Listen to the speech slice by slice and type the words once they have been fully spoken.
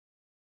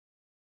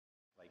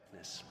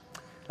kindness.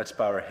 Let's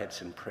bow our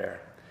heads in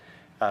prayer.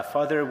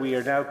 Father, we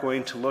are now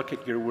going to look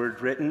at your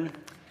word written.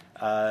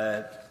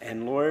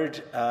 And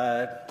Lord,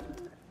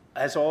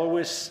 as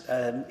always,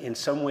 in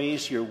some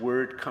ways your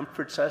word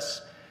comforts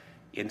us.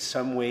 In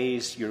some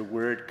ways your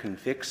word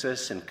convicts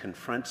us and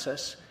confronts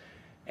us.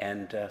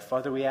 And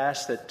Father, we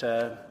ask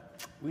that,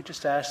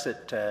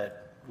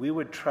 we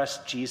would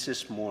trust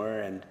Jesus more,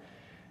 and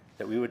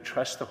that we would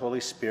trust the Holy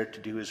Spirit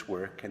to do his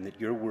work, and that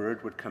your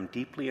word would come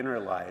deeply in our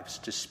lives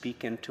to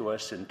speak into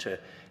us and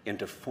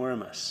to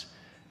form us,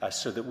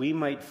 so that we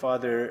might,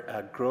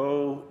 Father,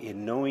 grow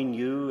in knowing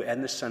you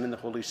and the Son and the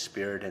Holy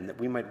Spirit, and that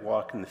we might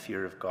walk in the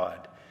fear of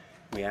God.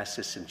 We ask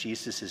this in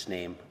Jesus'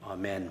 name.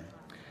 Amen.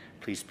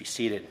 Please be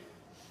seated.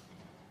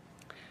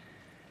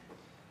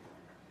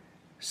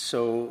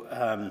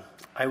 So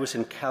I was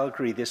in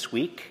Calgary this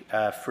week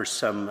for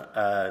some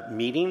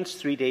meetings,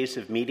 3 days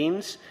of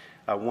meetings.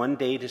 1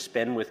 day to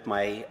spend with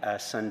my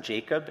son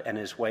Jacob and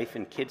his wife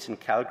and kids in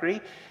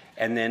Calgary.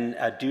 And then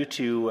due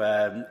to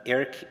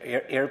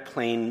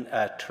airplane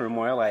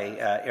turmoil,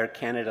 Air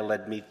Canada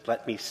let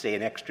me stay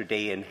an extra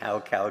day in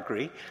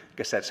Calgary. I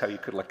guess that's how you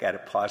could look at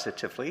it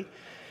positively.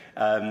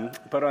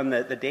 But on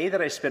the day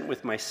that I spent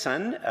with my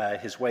son,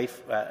 his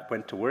wife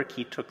went to work.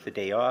 He took the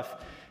day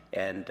off.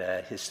 And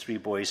his 3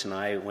 boys and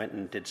I went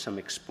and did some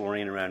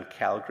exploring around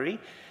Calgary.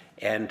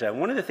 And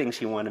one of the things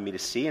he wanted me to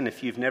see, and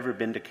if you've never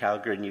been to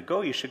Calgary and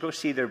you should go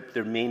see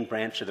their main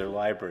branch of their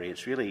library.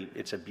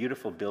 It's a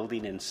beautiful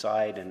building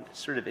inside and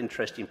sort of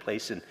interesting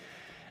place. And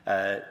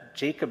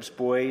Jacob's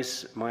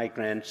boys, my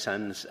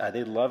grandsons,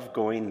 they love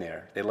going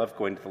there. They love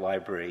going to the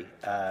library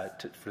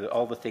for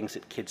all the things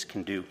that kids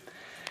can do.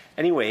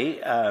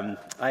 Anyway,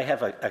 I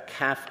have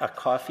a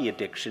coffee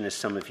addiction, as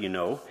some of you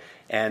know.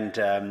 And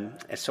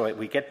so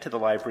we get to the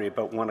library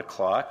about 1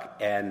 o'clock,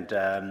 and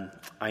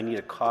I need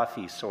a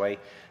coffee. So I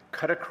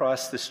cut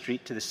across the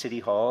street to the City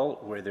Hall,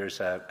 where there's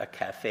a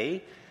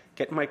cafe,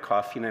 get my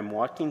coffee, and I'm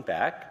walking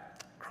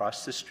back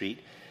across the street.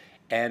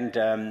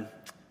 And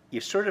you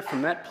sort of,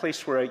 from that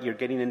place where you're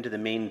getting into the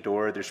main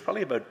door, there's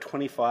probably about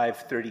 25,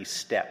 30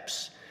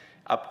 steps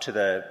up to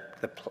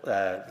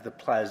the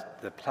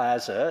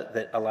plaza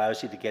that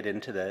allows you to get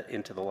into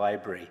the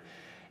library.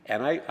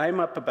 And I'm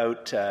up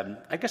about,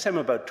 I guess I'm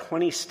about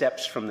 20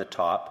 steps from the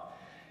top,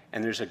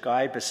 and there's a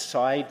guy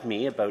beside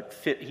me,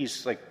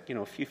 he's like,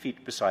 a few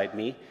feet beside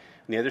me,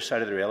 on the other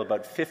side of the rail,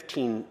 about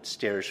 15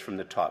 stairs from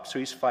the top. So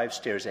he's 5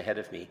 stairs ahead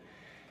of me.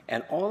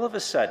 And all of a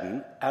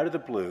sudden, out of the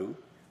blue,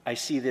 I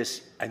see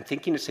this, I'm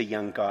thinking it's a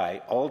young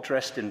guy, all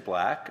dressed in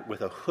black,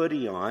 with a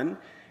hoodie on,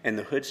 and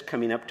the hood's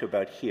coming up to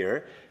about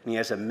here, and he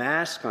has a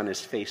mask on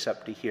his face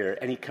up to here,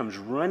 and he comes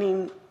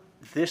running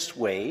this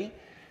way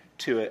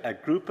to a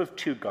group of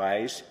 2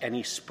 guys, and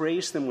he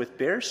sprays them with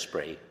bear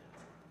spray.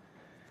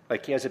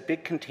 Like, he has a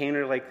big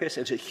container like this.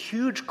 It's a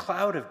huge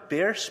cloud of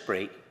bear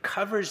spray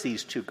covers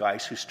these 2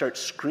 guys, who start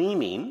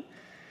screaming.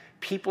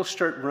 People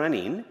start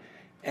running,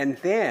 and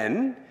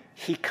then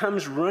he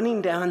comes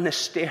running down the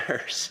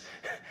stairs.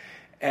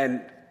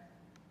 And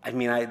I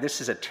mean,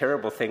 this is a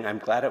terrible thing. I'm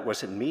glad it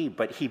wasn't me,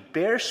 but he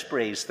bear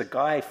sprays the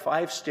guy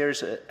 5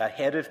 stairs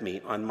ahead of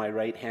me on my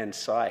right-hand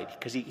side,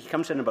 because he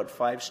comes in about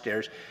 5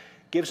 stairs,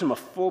 gives him a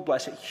full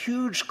blast, a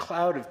huge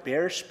cloud of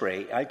bear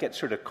spray. I get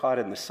sort of caught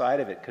in the side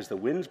of it because the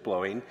wind's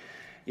blowing.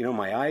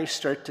 My eyes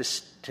start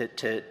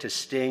to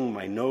sting,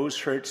 my nose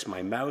hurts,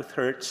 my mouth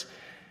hurts.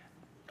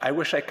 I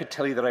wish I could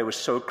tell you that I was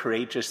so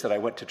courageous that I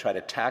went to try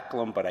to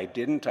tackle him, but I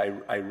didn't.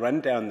 I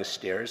run down the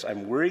stairs.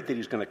 I'm worried that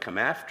he's going to come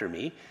after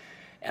me,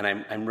 and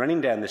I'm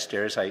running down the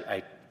stairs.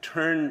 I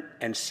turn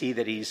and see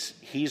that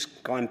he's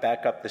gone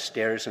back up the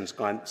stairs and's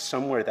gone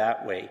somewhere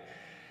that way.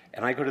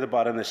 And I go to the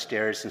bottom of the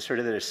stairs and sort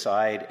of to the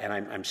side, and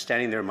I'm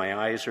standing there.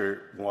 My eyes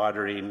are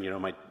watering,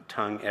 my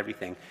tongue,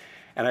 everything.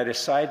 And I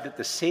decide that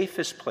the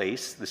safest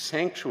place, the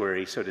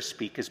sanctuary, so to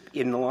speak, is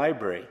in the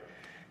library.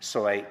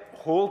 So I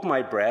hold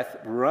my breath,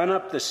 run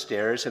up the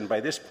stairs, and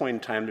by this point in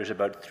time, there's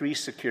about 4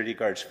 security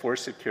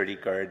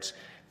guards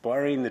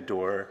barring the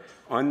door,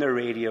 on their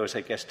radios,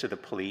 I guess, to the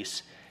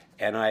police.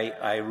 And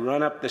I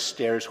run up the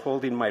stairs,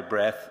 holding my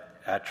breath,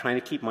 trying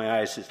to keep my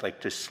eyes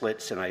to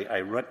slits, and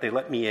they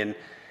let me in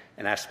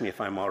and asked me if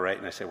I'm all right,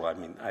 and I said, well, I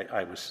mean,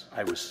 I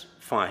was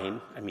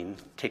fine. I mean,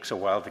 it takes a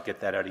while to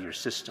get that out of your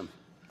system.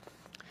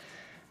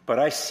 But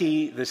I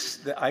see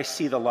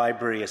the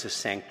library as a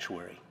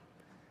sanctuary.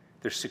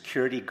 There's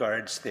security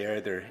guards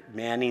there. They're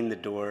manning the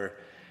door.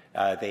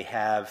 They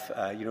have,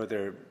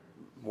 their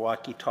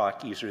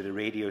walkie-talkies or the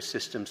radio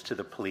systems to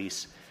the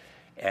police,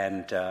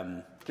 and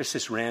just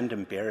this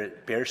random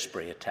bear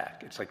spray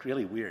attack. It's like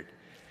really weird.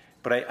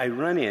 But I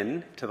run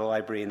in to the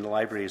library, and the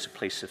library is a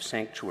place of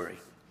sanctuary.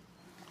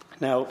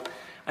 Now,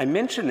 I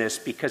mention this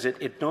because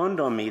it dawned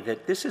on me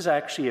that this is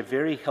actually a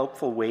very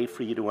helpful way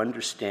for you to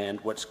understand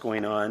what's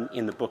going on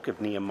in the book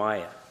of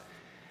Nehemiah.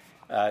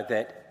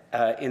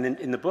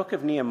 In the book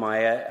of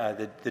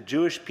Nehemiah, the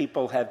Jewish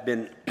people have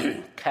been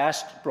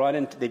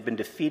they've been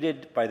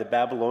defeated by the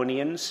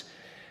Babylonians.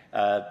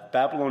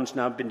 Babylon's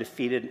now been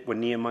defeated when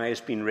Nehemiah is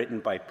being written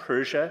by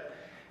Persia.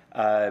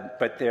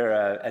 but they're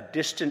a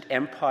distant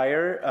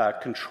empire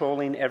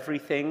controlling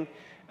everything.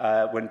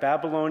 When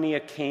Babylonia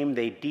came,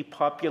 they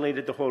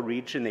depopulated the whole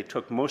region. They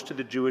took most of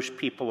the Jewish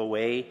people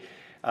away.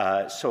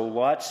 So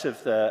lots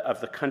of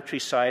the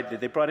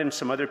countryside, they brought in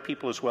some other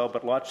people as well,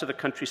 but lots of the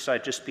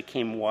countryside just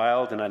became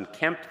wild and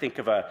unkempt. Think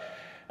of an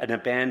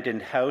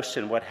abandoned house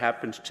and what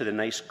happens to the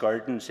nice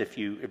gardens if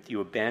you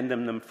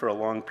abandon them for a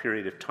long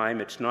period of time.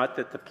 It's not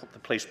that the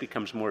place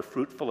becomes more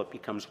fruitful, it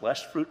becomes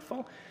less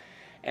fruitful.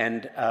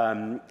 And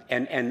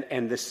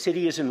the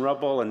city is in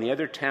rubble, and the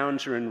other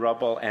towns are in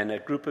rubble, and a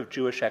group of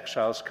Jewish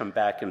exiles come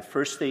back, and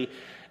first they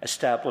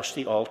establish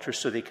the altar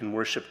so they can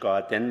worship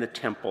God, then the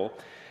temple.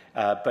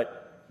 But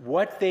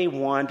what they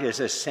want is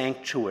a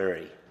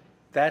sanctuary.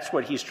 That's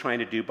what he's trying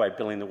to do by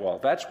building the wall.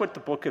 That's what the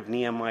book of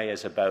Nehemiah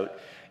is about,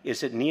 is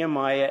that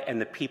Nehemiah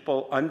and the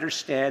people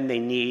understand they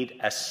need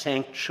a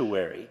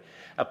sanctuary,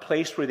 a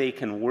place where they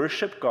can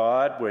worship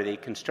God, where they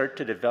can start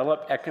to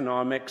develop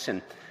economics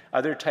and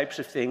other types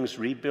of things,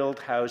 rebuild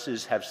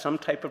houses, have some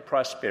type of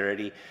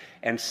prosperity,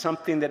 and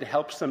something that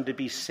helps them to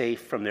be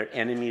safe from their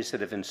enemies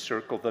that have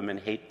encircled them and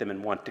hate them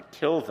and want to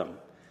kill them.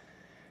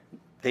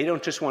 They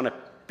don't just want to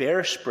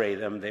bear spray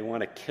them, they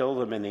want to kill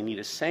them, and they need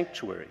a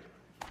sanctuary.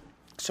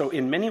 So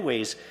in many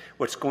ways,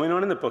 what's going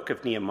on in the book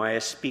of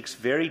Nehemiah speaks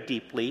very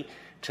deeply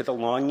to the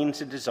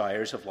longings and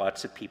desires of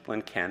lots of people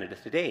in Canada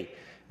today.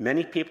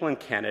 Many people in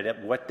Canada,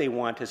 what they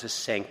want is a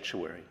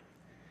sanctuary.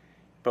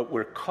 But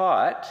we're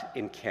caught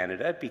in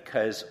Canada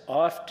because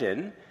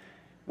often,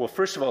 well,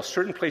 first of all,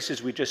 certain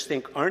places we just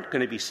think aren't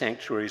going to be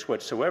sanctuaries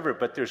whatsoever,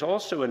 but there's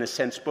also, in a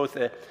sense, both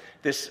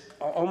this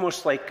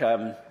almost like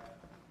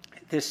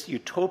this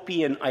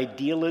utopian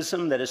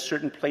idealism that a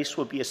certain place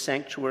will be a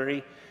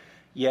sanctuary,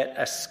 yet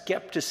a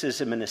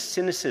skepticism and a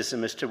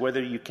cynicism as to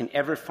whether you can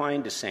ever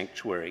find a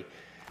sanctuary.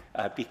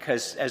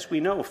 Because, as we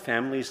know,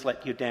 families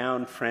let you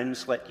down,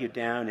 friends let you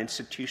down,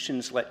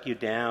 institutions let you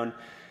down,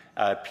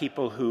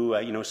 people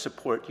who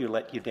support you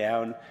let you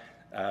down.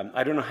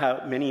 I don't know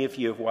how many of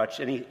you have watched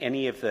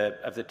any of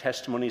the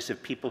testimonies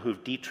of people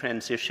who've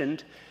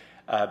detransitioned,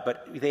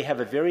 but they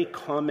have a very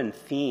common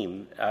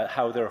theme,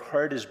 how their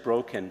heart is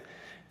broken,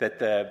 that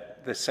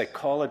the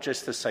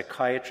psychologists, the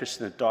psychiatrists,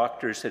 and the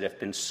doctors that have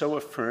been so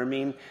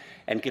affirming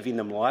and giving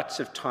them lots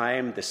of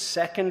time, the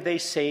second they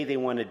say they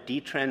want to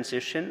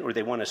detransition or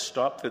they want to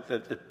stop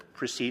the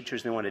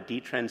procedures and they want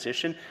to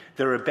detransition,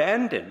 they're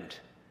abandoned.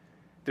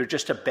 They're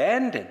just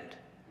abandoned.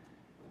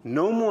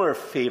 No more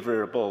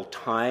favorable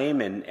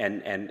time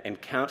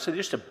and counsel. They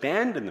just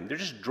abandon them. They're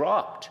just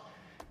dropped.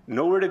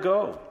 Nowhere to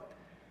go.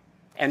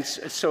 And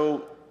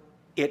so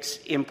it's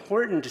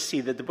important to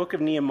see that the book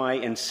of Nehemiah,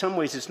 in some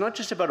ways, it's not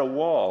just about a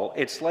wall.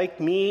 It's like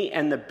me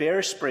and the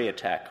bear spray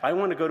attack. I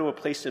want to go to a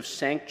place of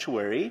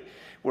sanctuary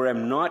where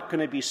I'm not going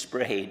to be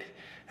sprayed.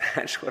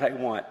 That's what I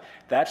want.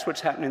 That's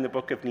what's happening in the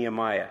book of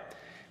Nehemiah.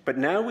 But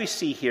now we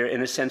see here,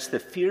 in a sense, the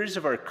fears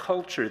of our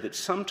culture that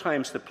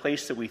sometimes the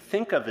place that we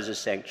think of as a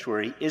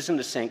sanctuary isn't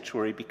a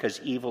sanctuary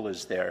because evil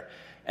is there.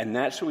 And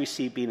that's what we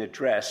see being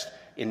addressed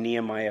in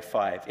Nehemiah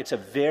 5. It's a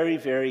very,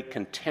 very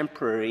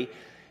contemporary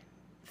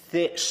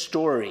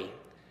story.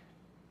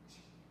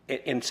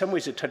 In some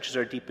ways, it touches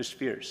our deepest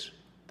fears.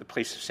 The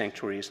place of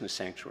sanctuary isn't a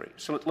sanctuary.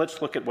 So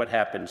let's look at what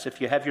happens.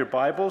 If you have your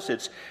Bibles,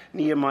 it's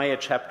Nehemiah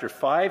chapter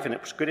 5, and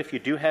it's good if you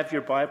do have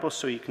your Bible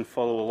so you can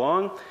follow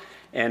along.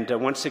 And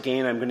once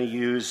again, I'm going to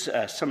use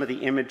some of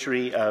the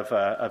imagery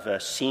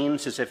of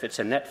scenes as if it's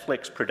a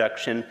Netflix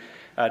production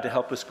to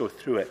help us go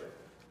through it.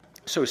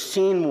 So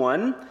scene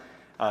 1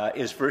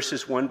 is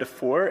verses 1 to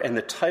 4, and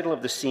the title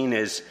of the scene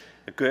is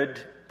a good,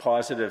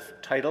 positive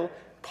title,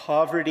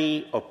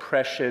 Poverty,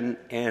 Oppression,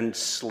 and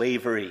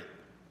Slavery.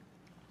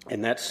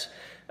 And that's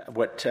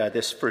what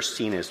this first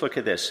scene is. Look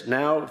at this.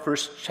 Now,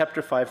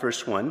 chapter 5,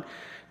 verse 1,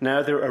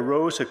 now there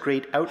arose a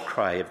great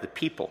outcry of the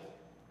people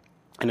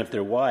and of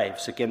their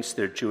wives against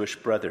their Jewish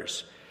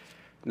brothers.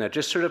 Now,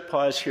 just sort of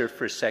pause here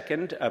for a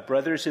second.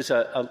 Brothers is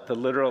the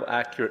literal,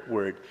 accurate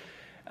word.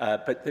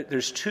 But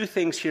there's two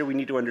things here we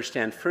need to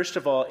understand. First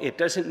of all, it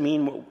doesn't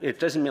mean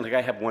like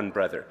I have one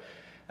brother.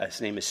 His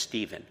name is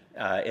Stephen.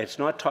 It's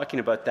not talking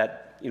about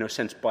that,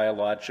 sense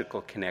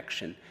biological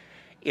connection.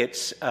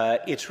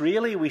 It's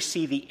really, we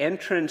see the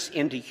entrance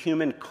into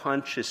human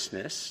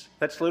consciousness.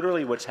 That's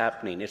literally what's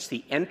happening. It's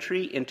the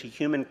entry into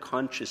human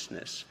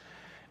consciousness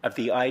of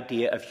the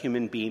idea of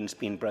human beings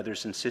being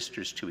brothers and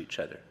sisters to each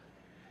other.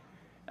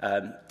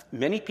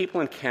 Many people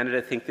in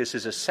Canada think this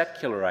is a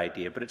secular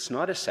idea, but it's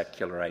not a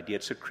secular idea.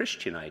 It's a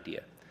Christian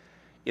idea.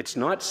 It's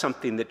not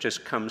something that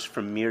just comes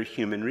from mere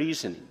human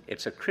reasoning.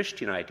 It's a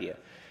Christian idea.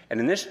 And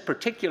in this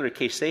particular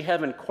case, they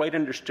haven't quite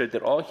understood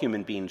that all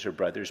human beings are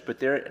brothers, but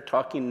they're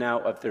talking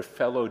now of their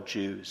fellow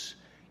Jews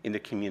in the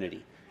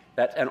community.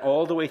 And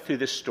all the way through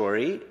this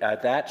story,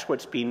 that's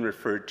what's being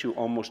referred to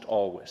almost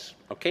always.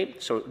 Okay,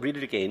 so read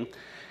it again.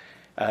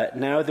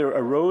 Now there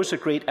arose a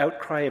great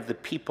outcry of the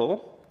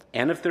people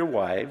and of their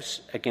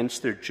wives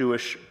against their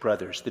Jewish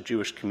brothers, the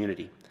Jewish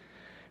community.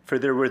 For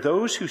there were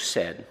those who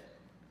said,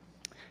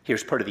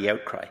 here's part of the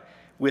outcry,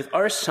 with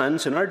our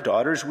sons and our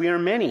daughters we are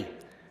many,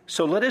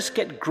 So let us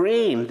get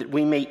grain that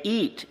we may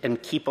eat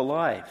and keep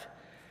alive.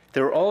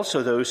 There are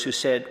also those who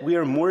said, we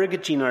are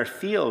mortgaging our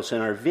fields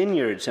and our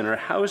vineyards and our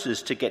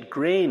houses to get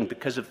grain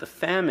because of the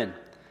famine.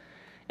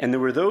 And there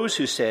were those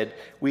who said,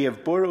 we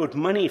have borrowed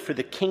money for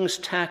the king's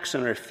tax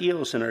on our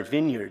fields and our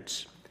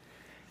vineyards.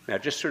 Now,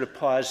 just sort of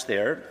pause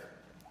there.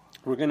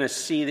 We're going to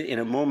see in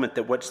a moment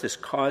that what's this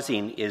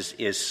causing is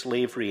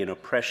slavery and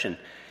oppression.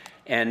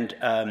 And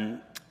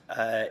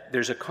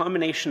there's a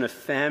combination of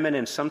famine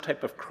and some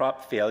type of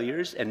crop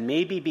failures, and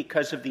maybe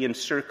because of the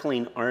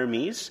encircling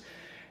armies,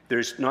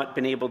 there's not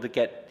been able to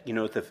get,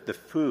 the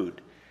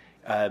food.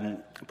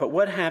 But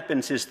what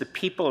happens is the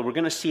people, we're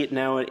going to see it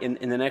now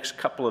in the next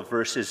couple of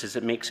verses as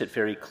it makes it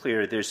very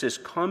clear, there's this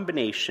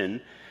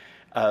combination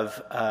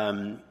of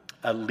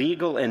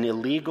legal and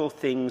illegal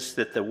things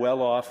that the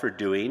well-off are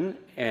doing,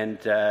 and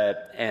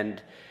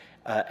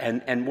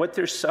what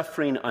they're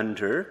suffering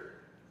under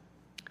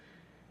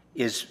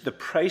is the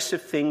price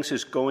of things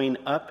is going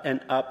up and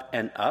up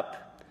and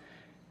up.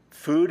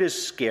 Food is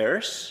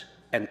scarce,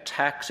 and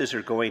taxes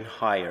are going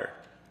higher.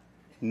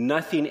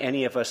 Nothing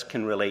any of us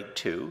can relate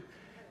to,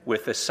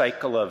 with a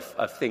cycle of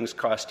things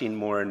costing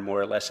more and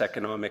more, less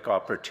economic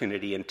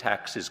opportunity, and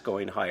taxes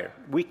going higher.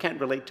 We can't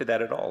relate to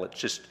that at all. It's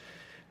just,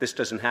 this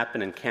doesn't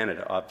happen in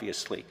Canada,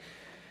 obviously.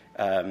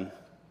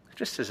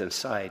 Just as an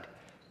aside,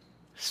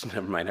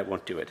 never mind, I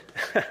won't do it.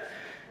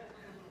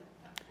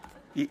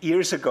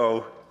 Years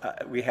ago,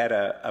 we had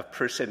a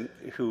person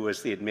who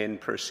was the admin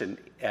person,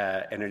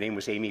 and her name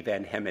was Amy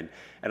Van Hemmen.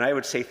 And I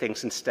would say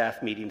things in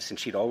staff meetings, and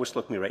she'd always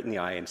look me right in the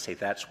eye and say,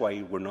 that's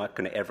why we're not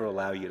going to ever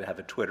allow you to have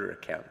a Twitter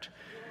account.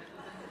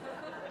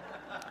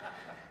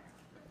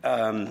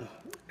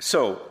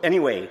 So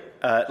anyway,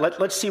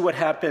 let's see what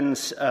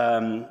happens.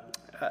 What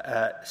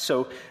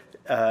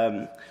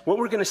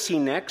we're going to see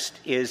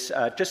next is,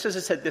 just as I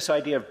said, this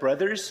idea of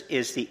brothers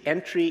is the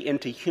entry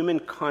into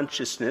human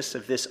consciousness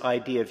of this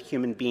idea of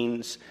human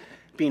beings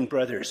being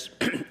brothers.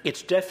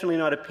 It's definitely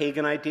not a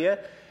pagan idea.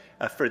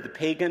 For the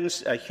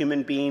pagans,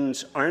 human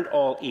beings aren't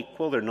all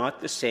equal. They're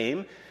not the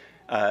same.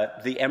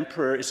 The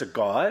emperor is a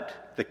god,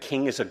 the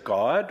king is a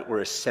god or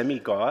a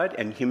semi-god,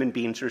 and human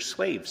beings are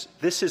slaves.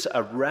 This is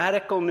a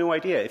radical new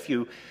idea. If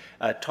you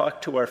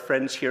talk to our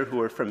friends here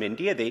who are from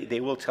India, they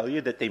will tell you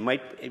that they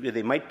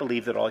might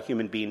believe that all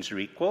human beings are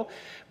equal,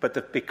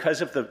 but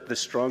because of the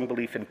strong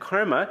belief in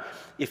karma,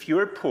 if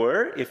you're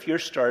poor, if you're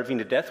starving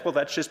to death, well,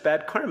 that's just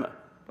bad karma.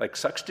 Like,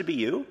 sucks to be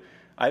you.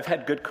 I've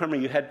had good karma,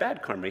 you had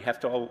bad karma. You have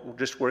to all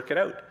just work it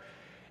out.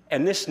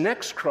 And this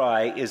next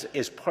cry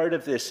is part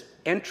of this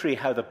entry,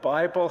 how the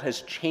Bible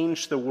has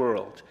changed the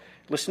world.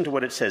 Listen to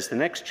what it says. The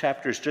next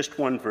chapter is just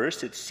one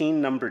verse. It's scene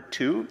number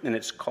 2, and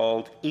it's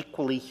called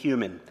Equally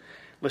Human.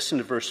 Listen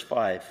to verse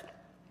 5.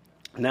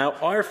 Now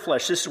our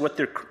flesh, this is what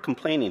they're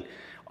complaining,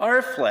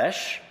 our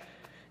flesh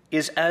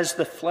is as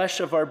the flesh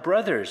of our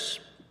brothers,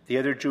 the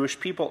other Jewish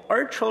people.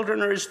 Our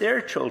children are as their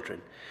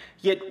children.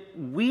 Yet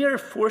we are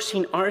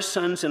forcing our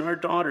sons and our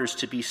daughters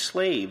to be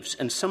slaves,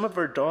 and some of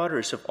our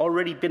daughters have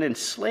already been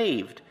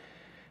enslaved,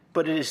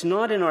 but it is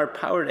not in our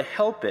power to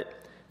help it,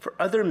 for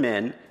other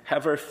men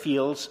have our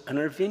fields and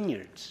our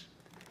vineyards.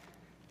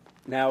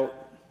 Now,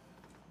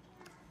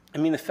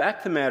 the fact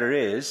of the matter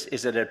is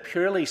that at a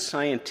purely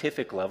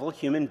scientific level,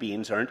 human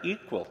beings aren't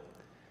equal.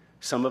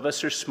 Some of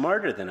us are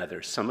smarter than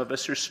others. Some of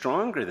us are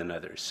stronger than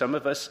others. Some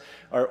of us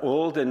are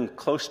old and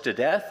close to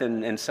death,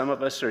 and some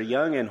of us are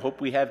young and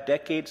hope we have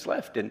decades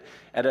left. And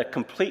at a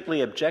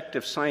completely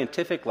objective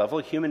scientific level,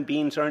 human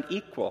beings aren't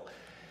equal.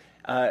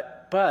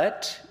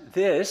 But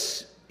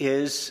this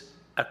is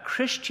a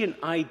Christian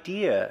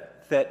idea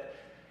that's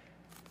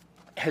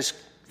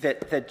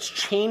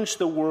changed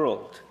the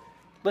world.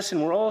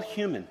 Listen, we're all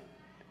human.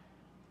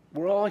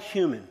 We're all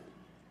human.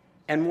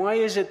 And why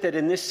is it that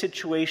in this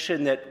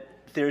situation that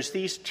there's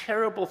these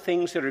terrible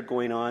things that are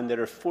going on that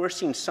are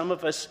forcing some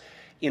of us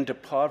into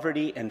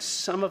poverty and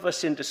some of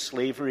us into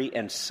slavery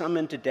and some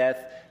into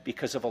death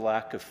because of a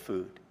lack of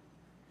food?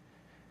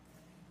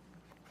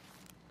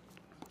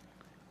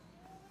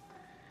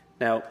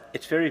 Now,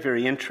 it's very,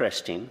 very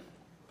interesting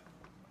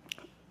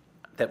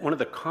that one of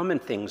the common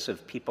things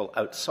of people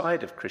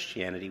outside of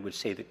Christianity would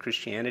say that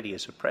Christianity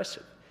is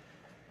oppressive,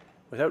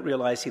 without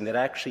realizing that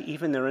actually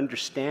even their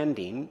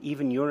understanding,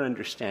 even your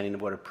understanding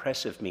of what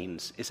oppressive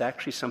means, is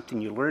actually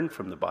something you learn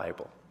from the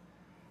Bible.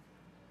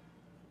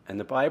 And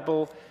the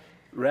Bible,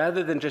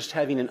 rather than just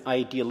having an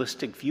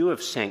idealistic view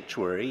of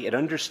sanctuary, it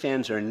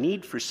understands our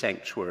need for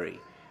sanctuary,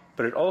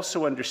 but it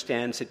also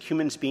understands that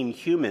humans being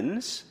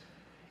humans,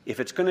 if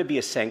it's going to be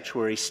a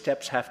sanctuary,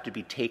 steps have to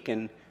be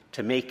taken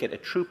to make it a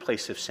true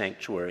place of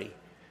sanctuary,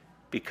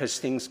 because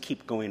things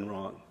keep going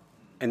wrong.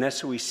 And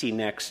that's what we see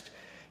next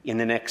in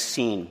the next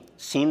scene.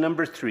 Scene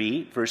number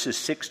 3, verses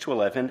 6 to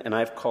 11, and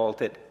I've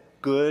called it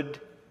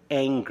Good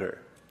Anger.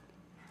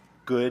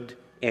 Good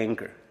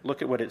Anger.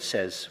 Look at what it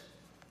says.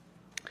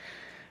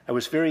 I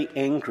was very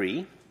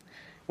angry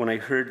when I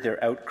heard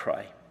their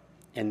outcry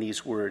and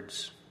these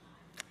words.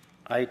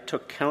 I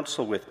took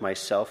counsel with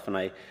myself, and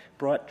I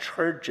brought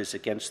charges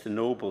against the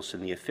nobles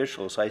and the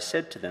officials. I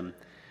said to them,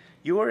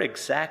 You are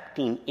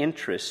exacting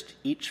interest,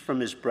 each from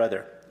his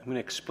brother. I'm going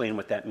to explain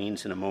what that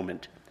means in a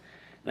moment.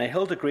 And I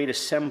held a great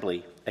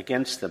assembly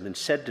against them and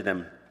said to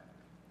them,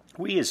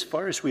 we, as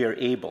far as we are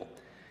able,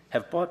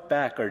 have bought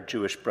back our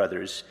Jewish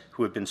brothers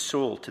who have been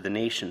sold to the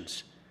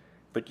nations.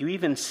 But you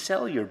even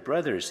sell your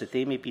brothers that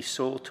they may be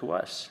sold to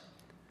us.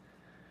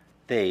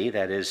 They,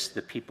 that is,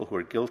 the people who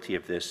are guilty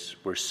of this,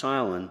 were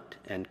silent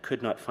and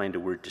could not find a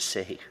word to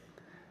say,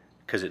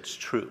 because it's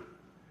true.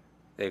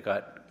 They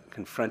got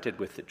confronted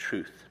with the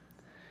truth.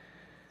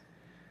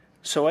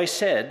 So I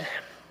said,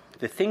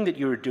 the thing that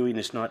you are doing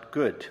is not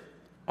good.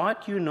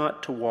 Ought you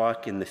not to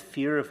walk in the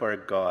fear of our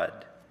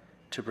God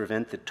to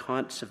prevent the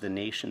taunts of the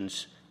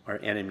nations, our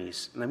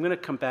enemies? And I'm going to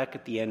come back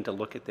at the end to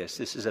look at this.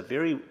 This is a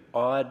very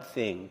odd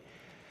thing.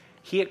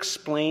 He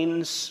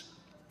explains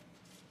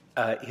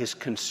his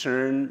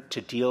concern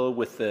to deal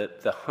with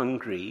the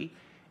hungry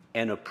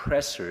and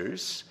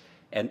oppressors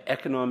and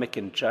economic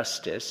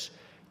injustice,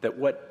 that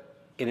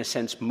what, in a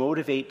sense,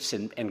 motivates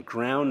and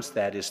grounds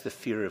that is the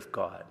fear of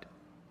God.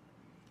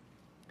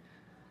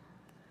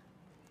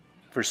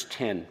 Verse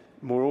 10,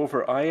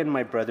 moreover, I and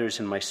my brothers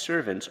and my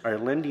servants are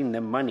lending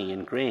them money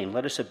and grain.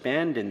 Let us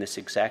abandon this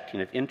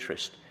exacting of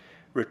interest.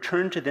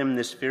 Return to them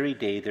this very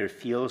day their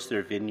fields,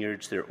 their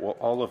vineyards, their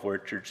olive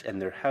orchards,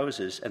 and their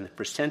houses, and the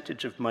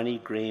percentage of money,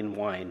 grain,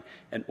 wine,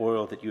 and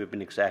oil that you have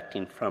been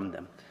exacting from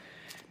them.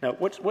 Now,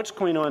 what's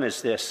going on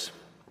is this.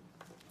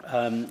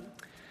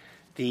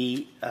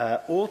 The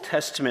Old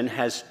Testament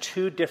has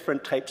two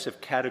different types of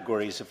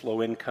categories of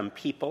low-income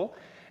people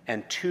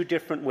and two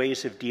different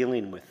ways of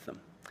dealing with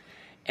them.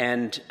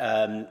 And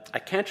I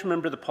can't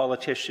remember the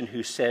politician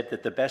who said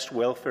that the best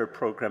welfare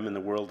program in the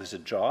world is a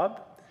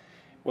job.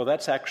 Well,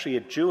 that's actually a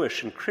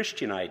Jewish and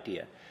Christian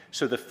idea.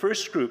 So the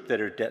first group that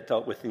are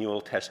dealt with in the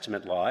Old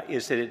Testament law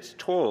is that it's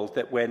told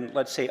that when,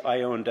 let's say,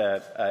 I owned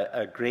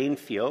a grain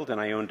field and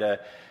I owned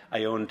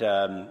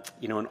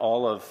an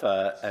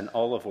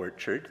olive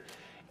orchard,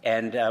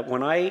 and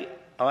when I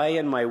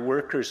and my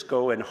workers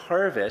go and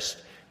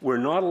harvest, we're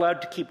not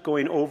allowed to keep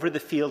going over the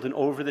field and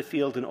over the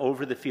field and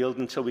over the field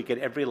until we get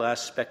every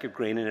last speck of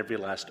grain and every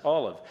last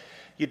olive.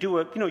 You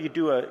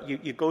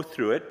go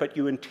through it, but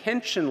you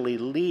intentionally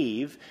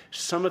leave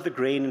some of the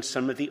grain and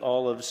some of the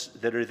olives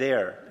that are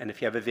there. And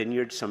if you have a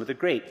vineyard, some of the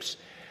grapes.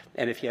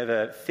 And if you have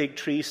a fig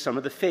tree, some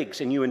of the figs.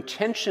 And you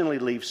intentionally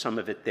leave some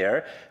of it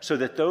there so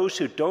that those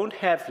who don't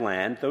have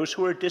land, those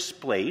who are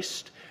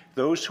displaced,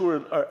 those who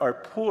are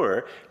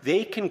poor,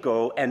 they can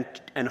go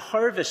and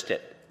harvest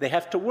it. They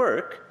have to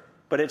work,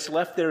 but it's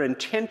left there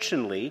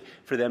intentionally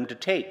for them to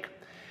take.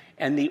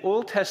 And the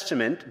Old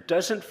Testament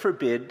doesn't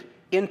forbid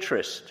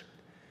interest.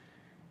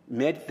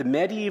 The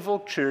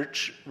medieval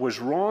church was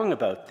wrong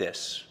about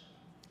this.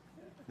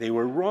 They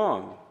were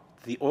wrong.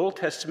 The Old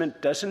Testament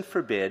doesn't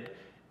forbid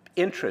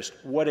interest.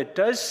 What it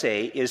does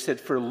say is that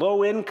for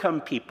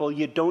low-income people,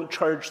 you don't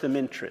charge them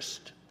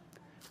interest.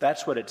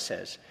 That's what it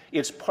says.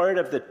 It's part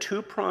of the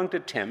two-pronged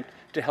attempt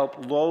to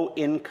help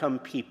low-income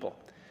people.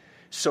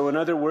 So in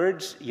other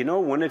words,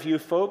 one of you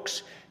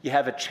folks, you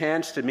have a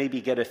chance to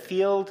maybe get a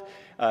field.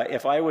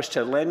 If I was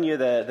to lend you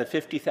the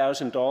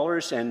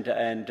 $50,000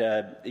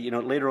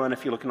 and later on,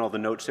 if you look in all the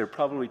notes, they're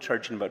probably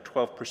charging about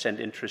 12%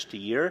 interest a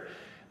year,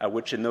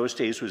 which in those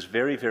days was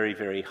very, very,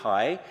 very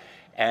high.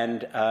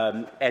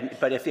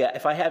 But if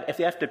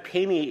you have to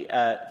pay me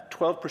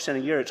 12% a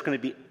year, it's going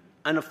to be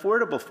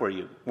unaffordable for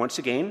you. Once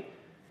again,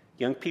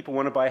 young people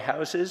want to buy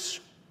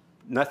houses.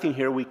 Nothing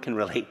here we can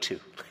relate to.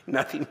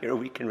 Nothing here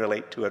we can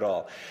relate to at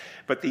all.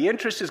 But the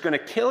interest is going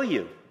to kill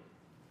you.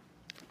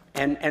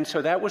 And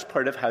so that was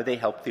part of how they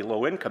helped the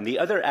low income. The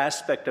other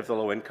aspect of the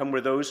low income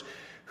were those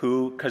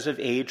who, because of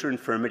age or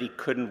infirmity,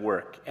 couldn't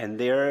work. And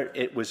there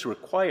it was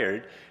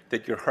required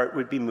that your heart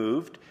would be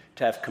moved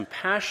to have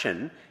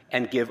compassion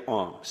and give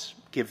alms,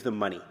 give them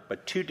money.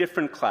 But two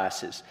different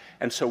classes.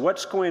 And so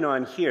what's going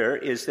on here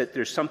is that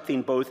there's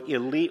something both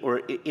illegal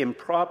or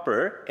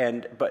improper,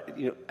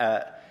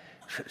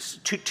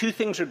 two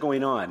things are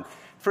going on.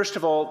 First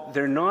of all,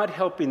 they're not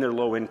helping their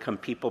low-income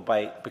people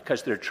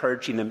because they're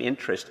charging them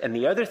interest. And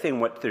the other thing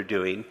what they're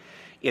doing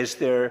is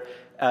they're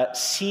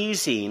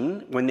seizing,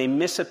 when they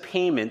miss a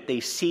payment,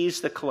 they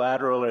seize the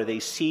collateral or they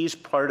seize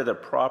part of the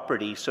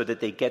property so that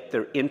they get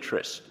their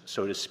interest,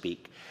 so to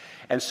speak.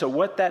 And so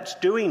what that's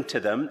doing to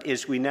them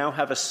is we now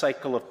have a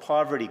cycle of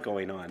poverty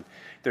going on.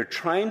 They're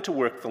trying to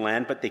work the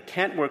land, but they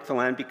can't work the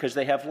land because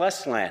they have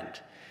less land.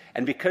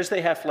 And because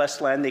they have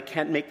less land, they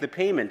can't make the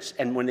payments.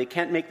 And when they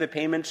can't make the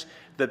payments,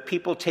 the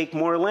people take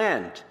more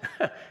land.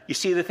 You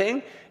see the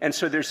thing? And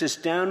so there's this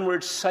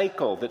downward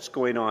cycle that's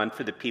going on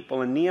for the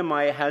people, and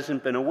Nehemiah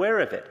hasn't been aware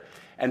of it.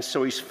 And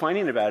so he's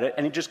finding about it,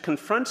 and he just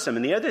confronts them.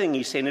 And the other thing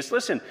he's saying is,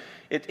 listen,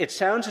 it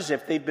sounds as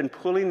if they've been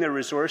pooling their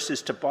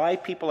resources to buy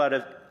people out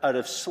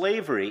of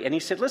slavery. And he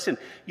said, listen,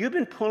 you've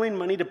been pooling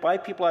money to buy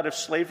people out of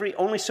slavery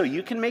only so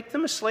you can make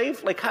them a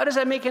slave? Like, how does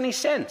that make any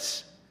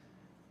sense?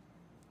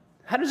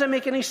 How does that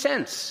make any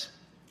sense?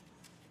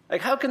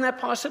 Like, how can that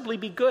possibly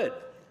be good?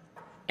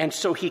 And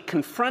so he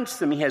confronts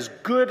them. He has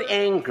good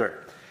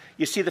anger.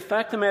 You see, the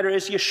fact of the matter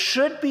is you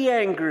should be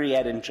angry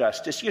at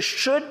injustice. You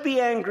should be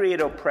angry at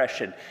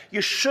oppression.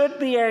 You should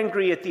be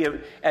angry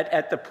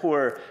at the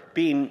poor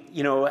being,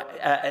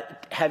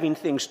 having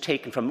things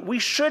taken from them. We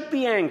should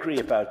be angry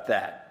about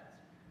that.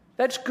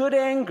 That's good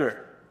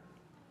anger.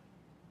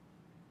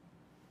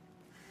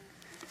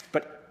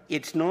 But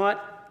he's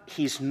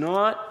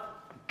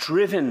not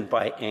driven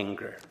by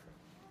anger.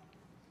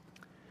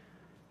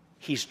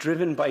 He's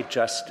driven by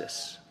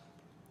justice.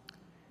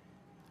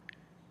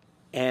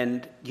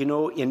 And,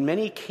 in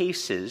many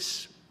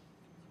cases,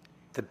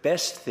 the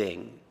best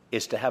thing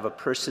is to have a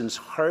person's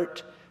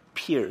heart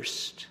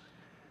pierced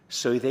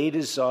so they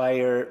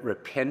desire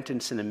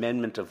repentance and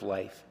amendment of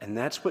life. And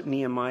that's what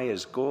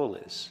Nehemiah's goal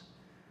is.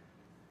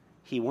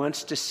 He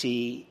wants to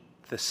see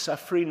the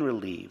suffering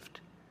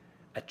relieved,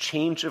 a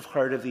change of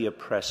heart of the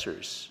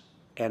oppressors,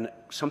 and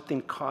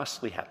something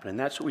costly happen. And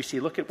that's what we see.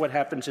 Look at what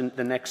happens in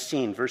the next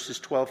scene, verses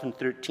 12 and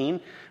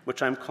 13,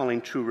 which I'm calling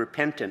true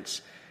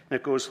repentance. And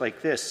it goes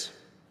like this.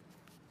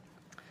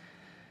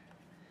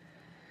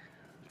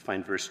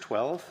 Find verse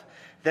 12.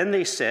 Then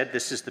they said,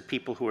 this is the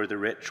people who are the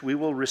rich, we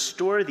will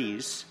restore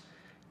these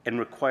and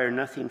require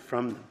nothing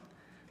from them.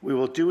 We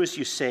will do as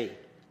you say.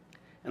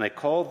 And I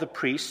called the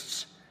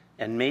priests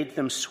and made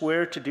them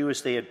swear to do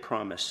as they had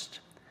promised.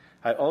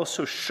 I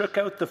also shook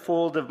out the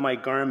fold of my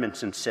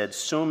garments and said,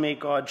 so may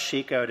God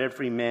shake out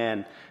every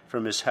man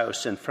from his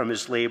house and from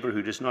his labor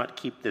who does not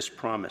keep this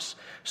promise.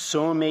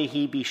 So may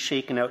he be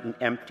shaken out and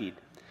emptied.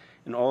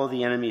 And all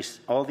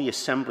the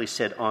assembly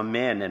said,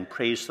 Amen, and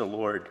praised the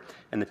Lord.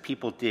 And the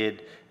people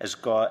did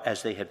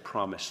as they had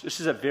promised. This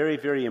is a very,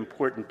 very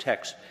important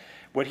text.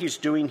 What he's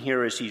doing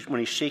here is when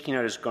he's shaking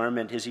out his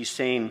garment, is he's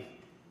saying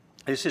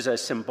this is a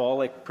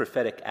symbolic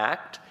prophetic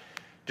act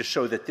to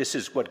show that this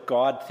is what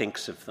God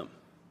thinks of them.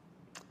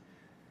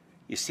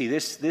 You see,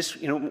 this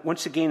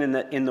once again,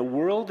 in the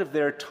world of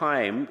their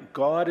time,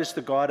 God is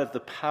the God of the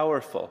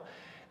powerful.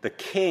 The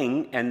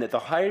king, and the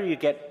higher you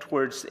get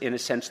towards, in a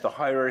sense, the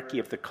hierarchy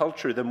of the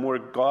culture, the more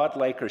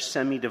godlike or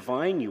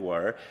semi-divine you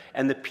are,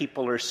 and the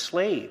people are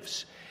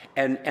slaves.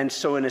 And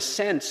so, in a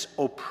sense,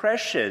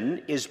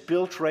 oppression is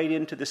built right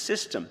into the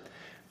system.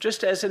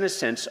 Just as, in a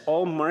sense,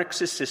 all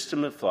Marxist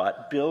system of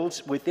thought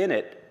builds within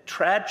it,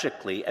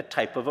 tragically, a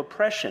type of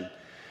oppression.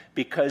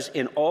 Because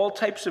in all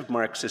types of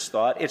Marxist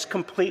thought, it's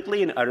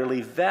completely and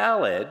utterly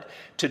valid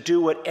to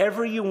do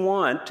whatever you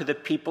want to the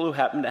people who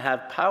happen to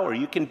have power.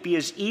 You can be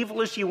as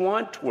evil as you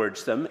want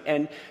towards them,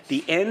 and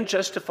the end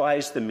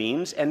justifies the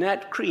means, and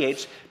that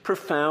creates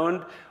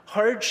profound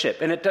hardship.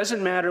 And it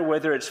doesn't matter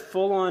whether it's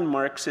full-on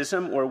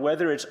Marxism or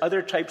whether it's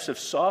other types of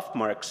soft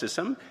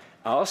Marxism.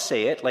 I'll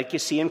say it like you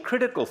see in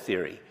critical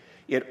theory.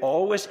 It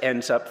always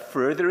ends up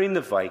furthering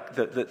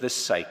the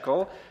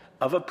cycle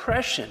of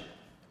oppression.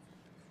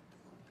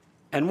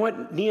 And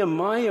what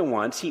Nehemiah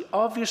wants, he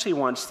obviously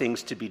wants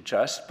things to be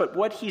just, but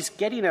what he's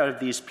getting out of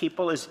these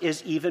people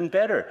is even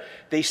better.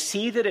 They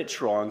see that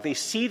it's wrong. They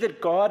see that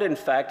God, in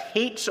fact,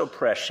 hates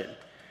oppression.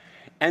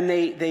 And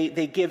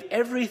they give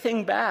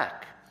everything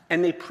back.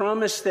 And they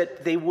promise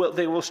that they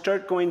will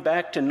start going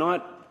back to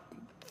not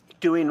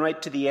doing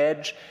right to the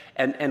edge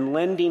and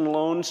lending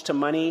loans to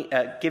money,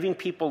 giving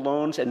people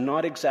loans and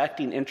not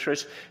exacting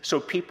interest so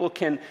people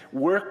can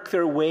work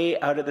their way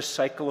out of the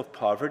cycle of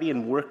poverty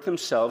and work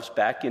themselves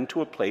back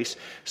into a place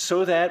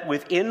so that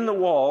within the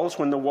walls,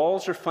 when the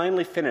walls are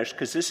finally finished,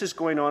 because this is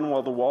going on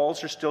while the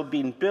walls are still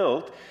being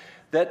built,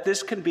 that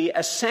this can be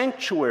a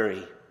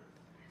sanctuary.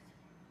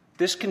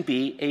 This can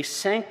be a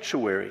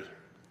sanctuary.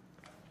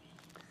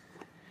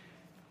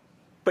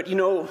 But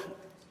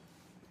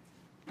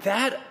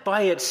that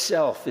by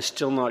itself is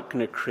still not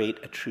going to create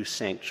a true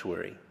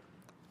sanctuary.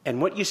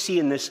 And what you see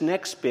in this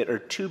next bit are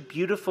two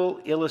beautiful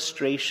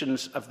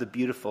illustrations of the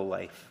beautiful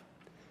life.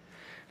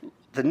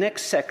 The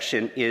next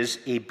section is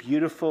a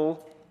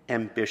beautiful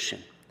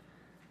ambition.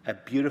 A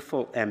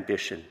beautiful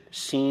ambition.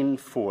 Scene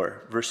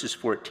 4, verses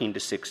 14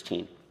 to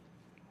 16.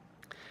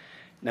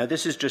 Now,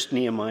 this is just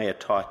Nehemiah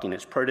talking.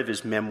 It's part of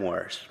his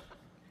memoirs.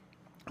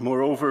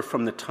 Moreover,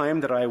 from the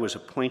time that I was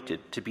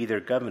appointed to be their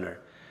governor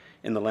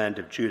in the land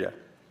of Judah,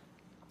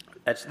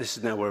 this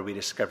is now where we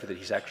discover that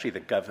he's actually the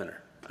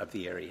governor of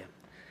the area.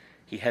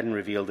 He hadn't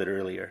revealed it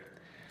earlier.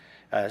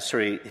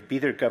 Be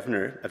their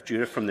governor of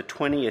Judah from the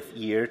 20th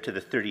year to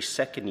the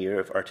 32nd year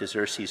of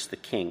Artaxerxes the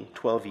king,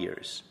 12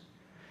 years.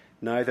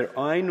 Neither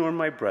I nor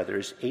my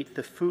brothers ate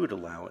the food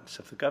allowance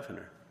of the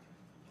governor.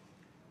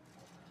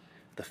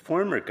 The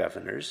former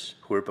governors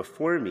who were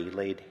before me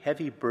laid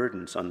heavy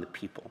burdens on the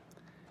people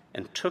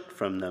and took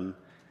from them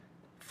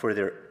for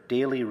their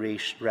daily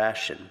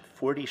ration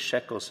 40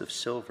 shekels of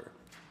silver.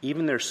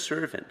 Even their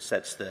servants,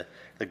 that's the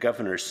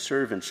governor's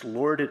servants,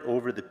 lorded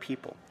over the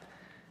people.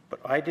 But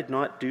I did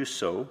not do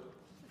so.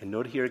 And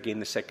note here again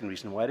the second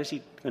reason. Why is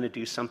he going to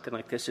do something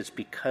like this? It's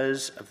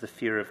because of the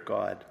fear of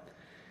God.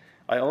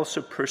 I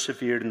also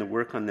persevered in the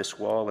work on this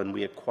wall, and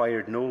we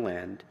acquired no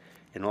land,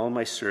 and all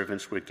my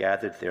servants were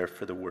gathered there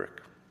for the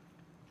work.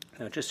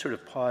 Now just sort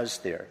of pause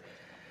there.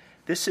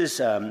 This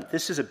is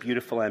a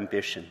beautiful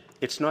ambition.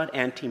 It's not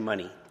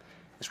anti-money.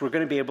 As we're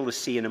going to be able to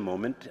see in a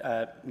moment,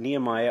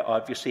 Nehemiah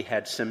obviously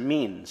had some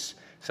means,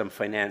 some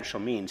financial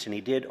means, and he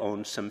did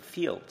own some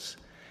fields.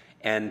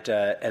 And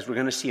as we're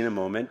going to see in a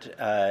moment,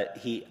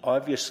 he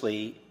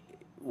obviously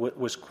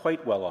was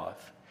quite well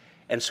off.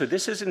 And so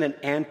this isn't an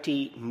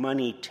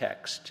anti-money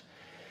text.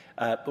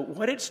 But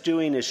what it's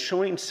doing is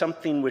showing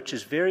something which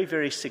is very,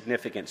 very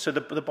significant. So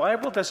the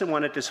Bible doesn't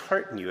want to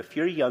dishearten you. If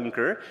you're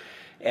younger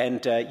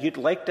and you'd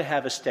like to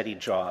have a steady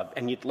job,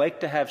 and you'd like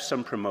to have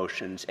some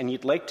promotions, and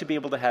you'd like to be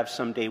able to have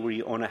some day where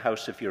you own a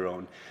house of your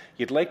own,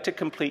 you'd like to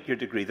complete your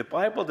degree, the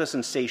Bible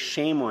doesn't say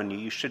shame on you,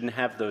 you shouldn't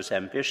have those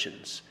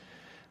ambitions.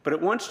 But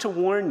it wants to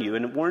warn you,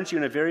 and it warns you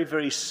in a very,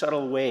 very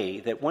subtle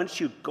way, that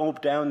once you go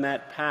down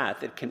that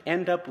path, it can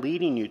end up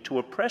leading you to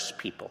oppress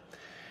people.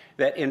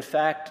 That, in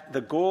fact,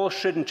 the goal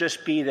shouldn't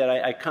just be that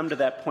I come to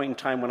that point in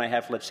time when I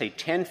have, let's say,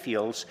 10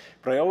 fields,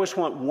 but I always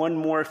want one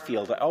more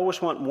field. I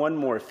always want one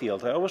more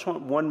field. I always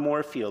want one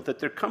more field. That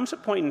there comes a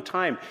point in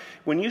time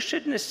when you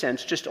should, in a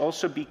sense, just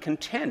also be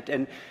content.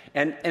 And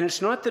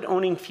it's not that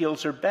owning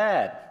fields are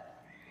bad.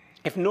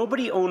 If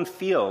nobody owned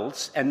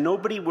fields and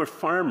nobody were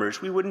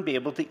farmers, we wouldn't be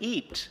able to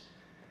eat.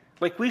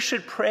 Like, we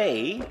should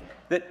pray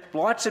that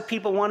lots of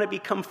people want to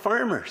become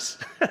farmers.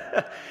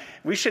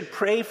 We should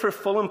pray for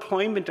full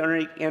employment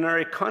in our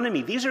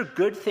economy. These are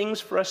good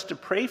things for us to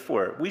pray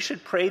for. We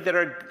should pray that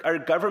our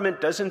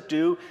government doesn't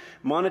do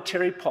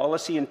monetary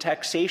policy and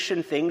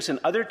taxation things and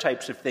other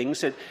types of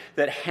things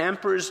that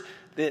hampers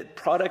the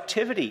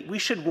productivity. We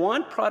should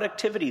want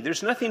productivity.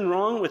 There's nothing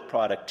wrong with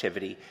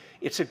productivity.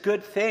 It's a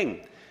good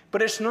thing.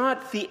 But it's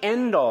not the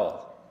end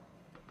all.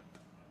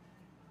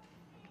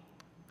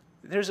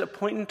 There's a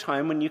point in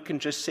time when you can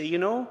just say,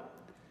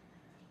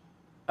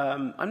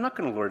 I'm not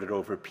going to lord it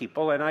over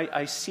people, and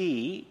I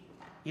see,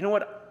 you know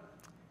what,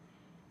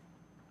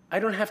 I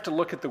don't have to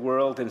look at the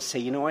world and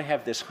say, I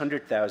have this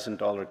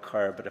 $100,000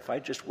 car, but if I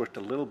just worked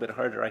a little bit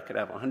harder, I could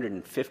have a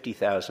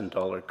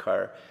 $150,000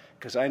 car,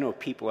 because I know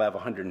people have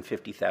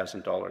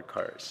 $150,000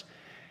 cars.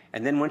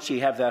 And then once you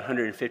have that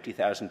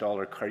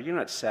 $150,000 car, you're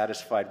not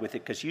satisfied with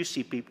it, because you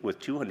see people with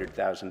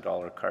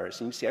 $200,000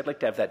 cars, and you say, I'd like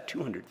to have that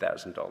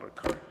 $200,000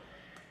 car.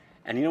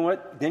 And you know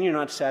what? Then you're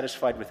not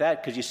satisfied with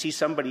that, because you see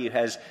somebody who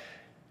has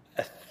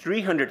a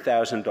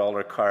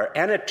 $300,000 car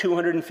and a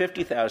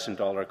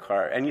 $250,000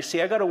 car, and you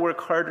say, I got to work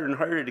harder and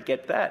harder to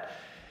get that.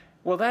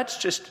 Well, that's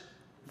just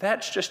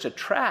a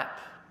trap.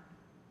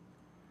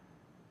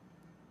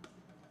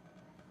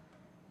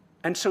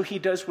 And so he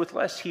does with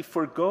less. He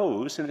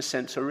forgoes, in a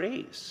sense, a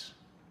raise.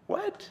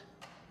 What?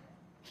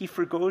 He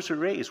forgoes a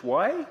raise.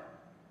 Why?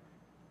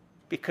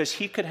 Because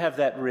he could have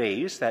that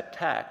raise, that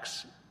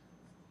tax,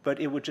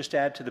 but it would just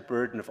add to the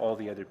burden of all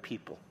the other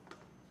people.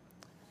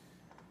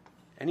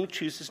 And he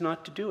chooses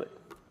not to do it.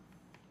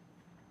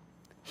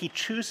 He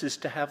chooses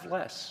to have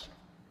less.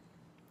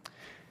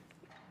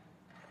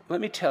 Let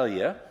me tell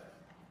you,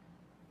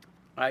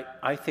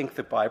 I think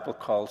the Bible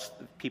calls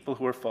people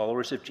who are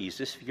followers of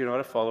Jesus, if you're not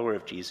a follower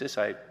of Jesus,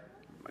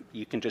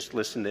 you can just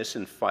listen to this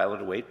and file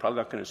it away. It's probably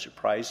not going to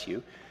surprise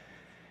you,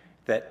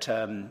 that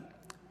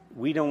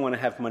we don't want to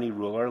have money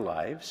rule our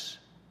lives,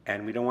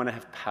 and we don't want to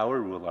have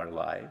power rule our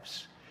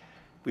lives.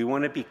 We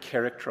want to be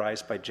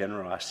characterized by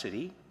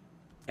generosity,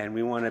 and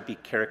we want to be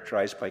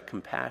characterized by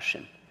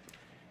compassion.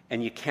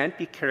 And you can't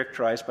be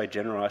characterized by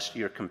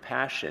generosity or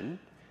compassion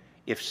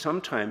if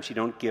sometimes you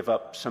don't give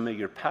up some of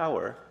your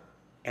power,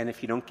 and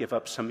if you don't give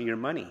up some of your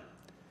money.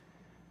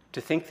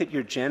 To think that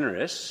you're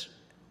generous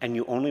and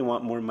you only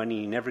want more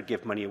money, you never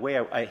give money away,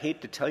 I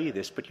hate to tell you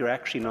this, but you're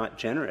actually not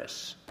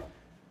generous.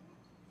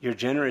 You're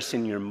generous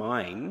in your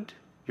mind.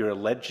 You're a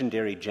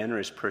legendary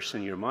generous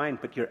person in your mind,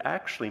 but you're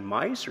actually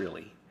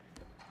miserly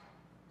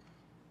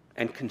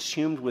and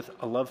consumed with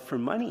a love for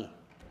money.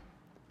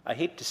 I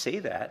hate to say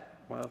that.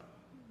 Well,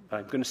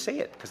 I'm going to say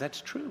it because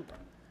that's true.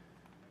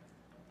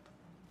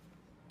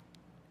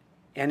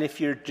 And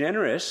if you're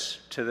generous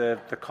to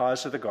the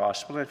cause of the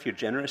gospel, and if you're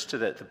generous to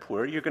the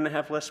poor, you're going to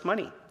have less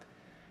money.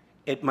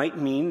 It might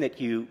mean that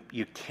you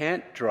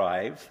can't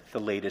drive the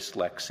latest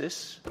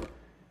Lexus.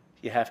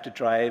 You have to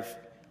drive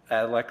a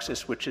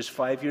Lexus which is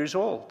 5 years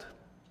old,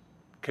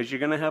 because you're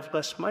going to have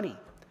less money.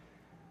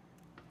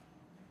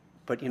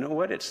 But you know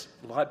what? It's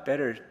a lot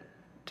better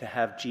to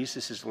have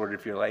Jesus as Lord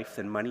of your life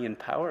than money and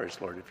power as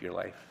Lord of your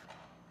life.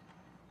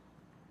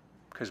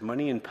 Because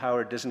money and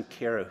power doesn't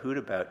care a hoot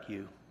about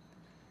you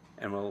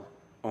and will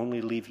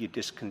only leave you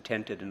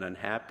discontented and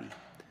unhappy,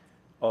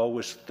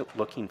 always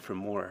looking for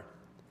more.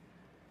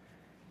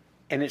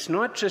 And it's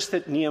not just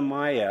that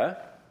Nehemiah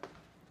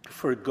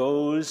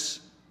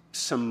forgoes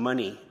some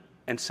money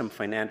and some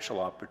financial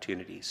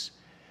opportunities.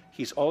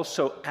 He's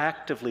also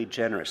actively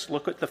generous.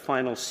 Look at the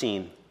final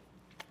scene.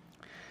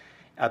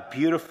 A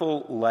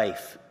beautiful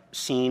life,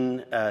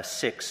 scene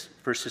 6,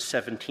 verses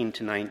 17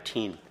 to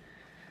 19.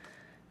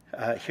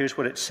 Here's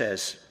what it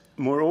says.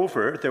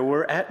 Moreover, there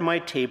were at my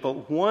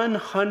table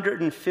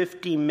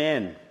 150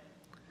 men,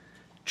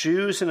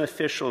 Jews and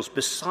officials,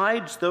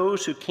 besides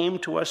those who came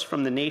to us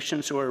from the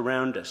nations who are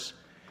around us.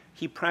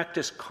 He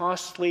practiced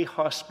costly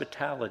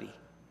hospitality.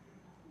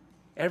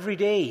 Every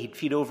day he'd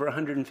feed over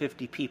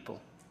 150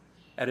 people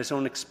at his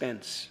own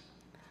expense.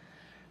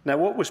 Now,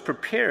 what was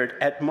prepared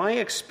at my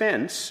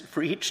expense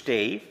for each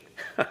day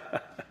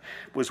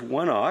was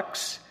 1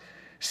 ox,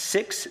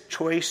 6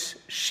 choice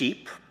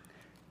sheep.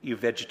 You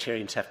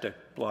vegetarians have to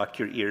block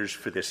your ears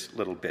for this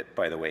little bit,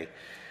 by the way.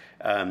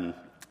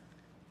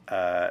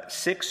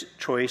 6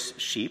 choice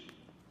sheep,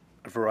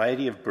 a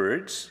variety of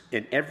birds,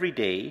 and every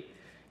day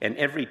and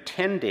every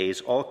 10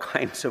 days all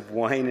kinds of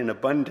wine in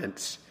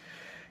abundance.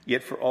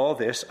 Yet for all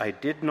this I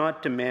did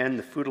not demand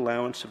the food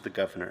allowance of the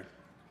governor,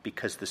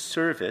 because the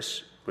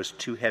service was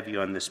too heavy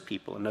on this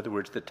people. In other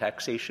words, the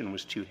taxation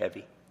was too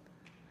heavy.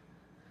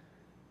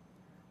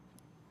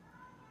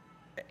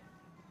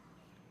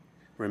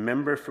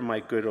 Remember for my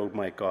good, O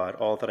my God,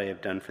 all that I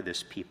have done for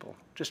this people.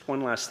 Just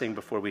one last thing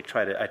before I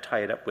tie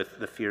it up with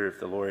the fear of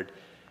the Lord.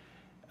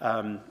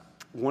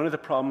 One of the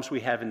problems we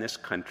have in this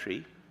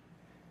country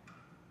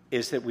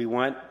is that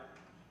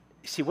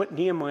see what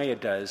Nehemiah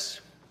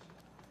does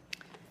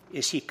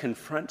is he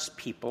confronts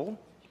people,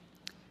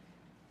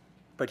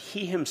 but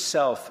he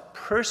himself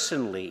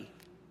personally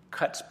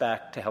cuts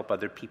back to help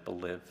other people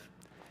live.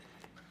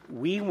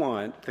 We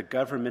want the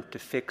government to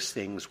fix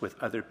things with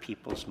other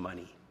people's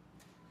money.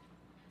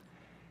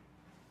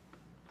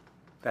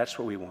 That's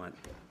what we want.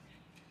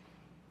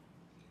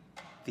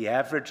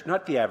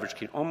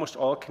 Almost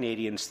all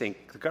Canadians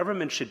think the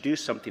government should do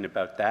something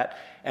about that,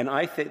 and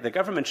I think the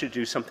government should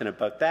do something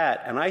about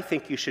that, and I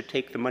think you should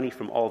take the money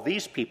from all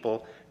these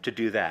people to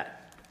do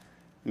that.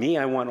 Me,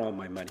 I want all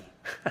my money.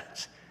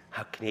 That's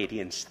how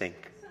Canadians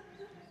think.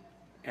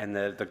 And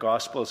the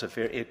gospel is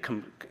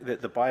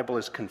the Bible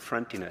is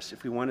confronting us.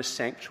 If we want a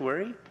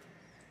sanctuary,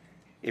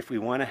 if we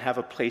want to have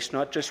a place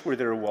not just where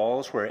there are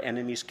walls where our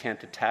enemies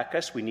can't attack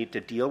us, we need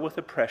to deal with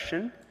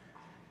oppression.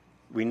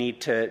 We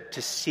need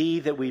to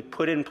see that we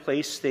put in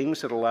place things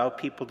that allow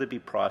people to be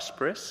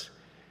prosperous.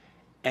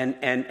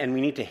 And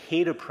we need to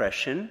hate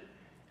oppression.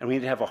 And we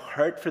need to have a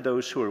heart for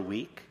those who are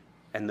weak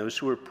and those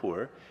who are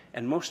poor.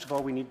 And most of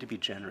all, we need to be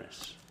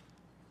generous.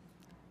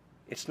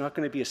 It's not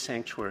going to be a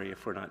sanctuary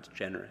if we're not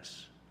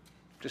generous.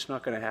 Just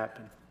not going to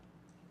happen.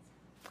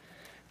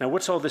 Now,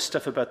 what's all this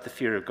stuff about the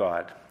fear of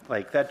God?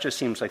 That just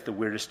seems like the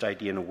weirdest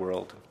idea in the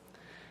world.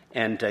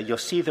 And you'll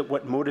see that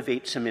what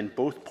motivates him in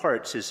both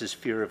parts is his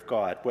fear of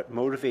God. What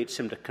motivates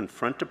him to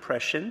confront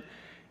oppression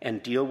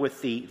and deal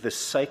with the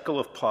cycle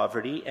of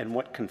poverty, and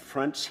what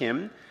confronts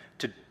him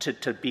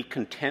to be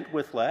content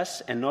with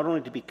less, and not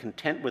only to be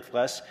content with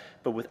less,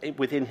 but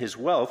within his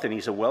wealth, and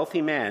he's a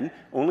wealthy man.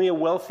 Only a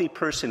wealthy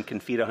person can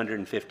feed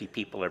 150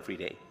 people every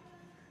day.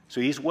 So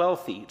he's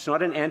wealthy. It's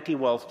not an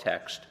anti-wealth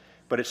text,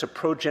 but it's a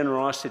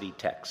pro-generosity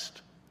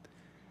text.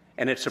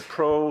 And it's a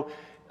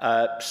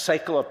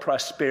pro-cycle of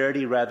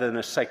prosperity rather than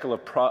a cycle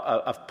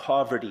of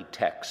poverty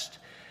text.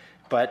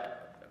 But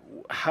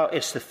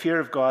it's the fear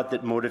of God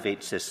that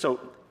motivates this. So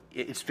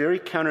it's very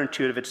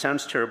counterintuitive. It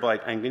sounds terrible.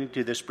 I'm going to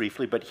do this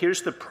briefly, but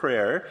here's the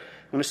prayer.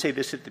 I'm going to say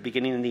this at the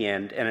beginning and the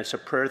end, and it's a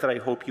prayer that I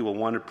hope you will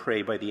want to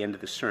pray by the end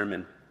of the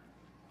sermon.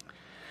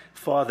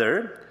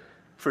 Father,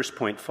 first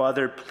point,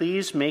 Father,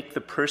 please make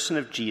the person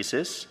of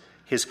Jesus,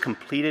 his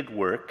completed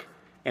work,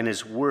 and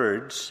his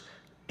words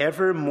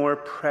ever more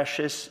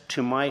precious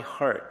to my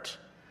heart,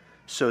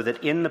 so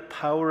that in the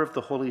power of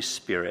the Holy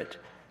Spirit,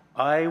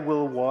 I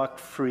will walk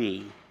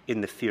free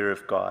in the fear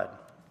of God.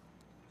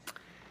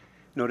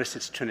 Notice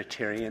it's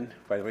Trinitarian.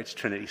 By the way, it's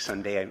Trinity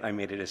Sunday. I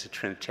made it as a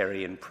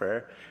Trinitarian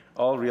prayer.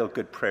 All real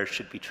good prayers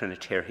should be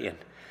Trinitarian.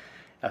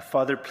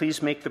 Father,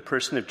 please make the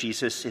person of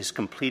Jesus, his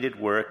completed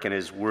work, and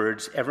his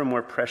words ever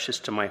more precious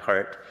to my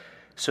heart,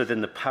 so that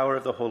in the power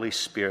of the Holy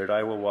Spirit,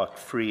 I will walk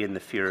free in the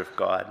fear of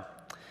God.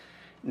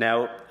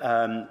 Now,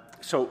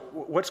 so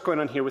what's going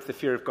on here with the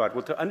fear of God?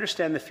 Well, to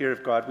understand the fear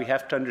of God, we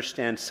have to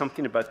understand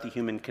something about the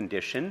human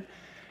condition.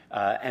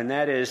 And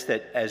that is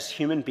that as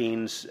human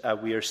beings,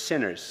 we are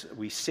sinners.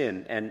 We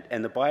sin.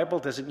 And the Bible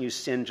doesn't use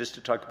sin just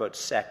to talk about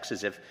sex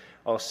as if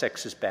all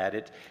sex is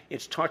bad.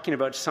 It's talking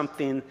about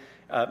something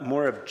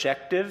more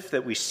objective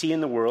that we see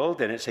in the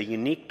world, and it's a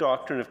unique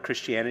doctrine of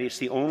Christianity.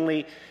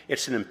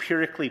 It's an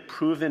empirically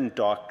proven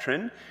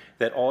doctrine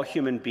that all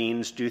human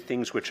beings do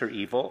things which are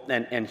evil.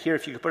 And here,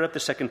 if you could put up the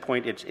second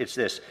point, it's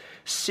this.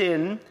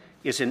 Sin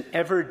is an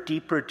ever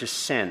deeper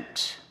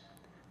descent,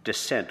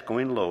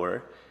 going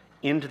lower,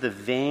 into the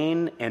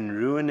vain and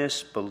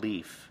ruinous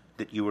belief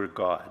that you are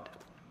God.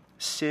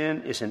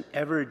 Sin is an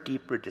ever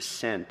deeper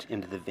descent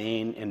into the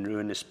vain and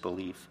ruinous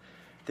belief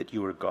that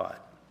you are God.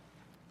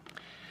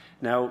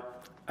 Now,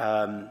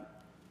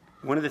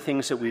 one of the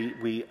things that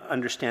we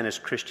understand as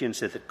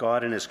Christians is that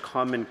God in his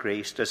common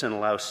grace doesn't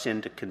allow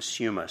sin to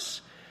consume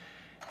us.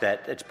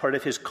 That it's part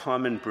of his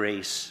common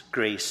grace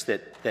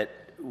that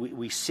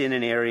we sin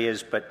in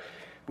areas, but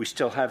we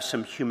still have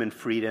some human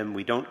freedom.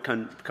 We don't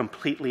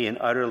completely and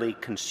utterly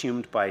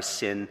consumed by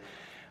sin.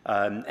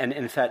 And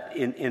in fact,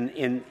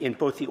 in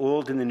both the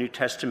Old and the New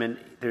Testament,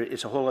 there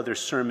is a whole other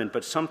sermon,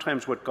 but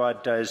sometimes what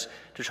God does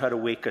to try to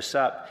wake us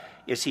up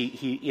is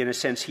he in a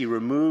sense, he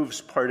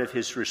removes part of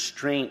his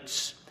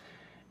restraints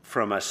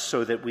from us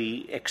so that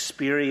we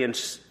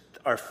experience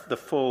the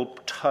full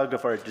tug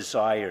of our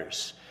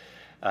desires,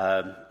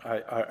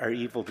 our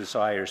evil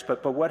desires.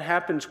 But what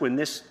happens when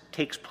this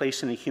takes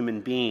place in a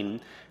human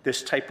being,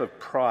 this type of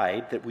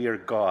pride that we are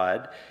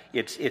God,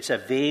 it's a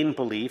vain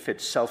belief,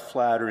 it's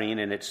self-flattering,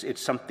 and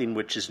it's something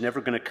which is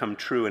never going to come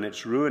true, and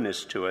it's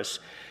ruinous to us,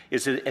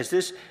 as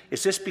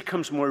this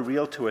becomes more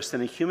real to us,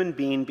 then a human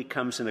being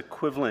becomes an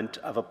equivalent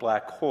of a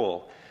black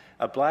hole.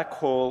 A black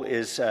hole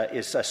is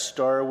a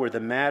star where the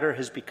matter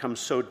has become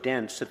so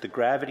dense that the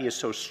gravity is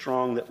so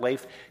strong that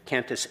life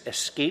can't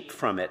escape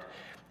from it.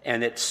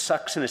 And it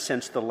sucks, in a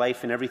sense, the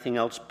life and everything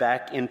else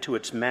back into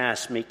its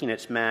mass, making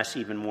its mass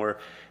even more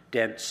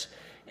dense.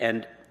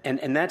 And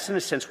that's, in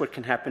a sense, what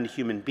can happen to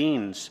human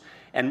beings.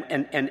 And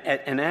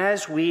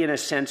as we, in a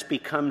sense,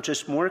 become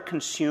just more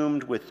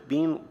consumed with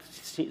being,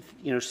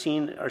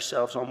 seeing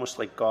ourselves almost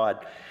like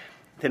God,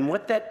 then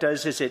what that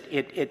does is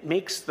it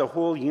makes the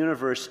whole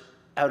universe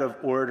out of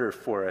order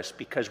for us,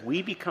 because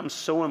we become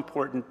so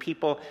important.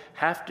 People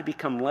have to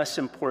become less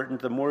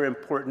important the more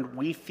important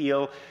we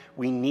feel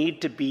we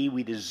need to be,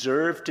 we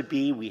deserve to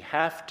be, we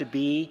have to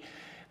be.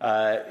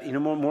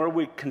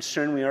 More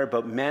concerned we are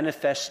about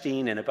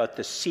manifesting and about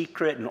the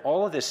secret and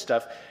all of this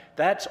stuff.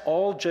 That's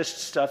all just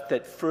stuff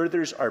that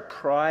furthers our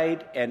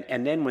pride.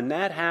 And then when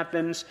that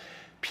happens,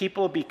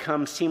 people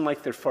seem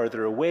like they're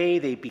farther away.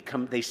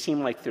 They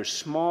seem like they're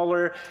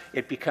smaller.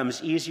 It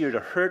becomes easier to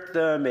hurt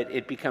them.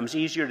 It becomes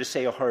easier to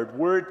say a hard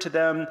word to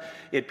them.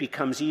 It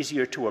becomes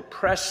easier to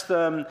oppress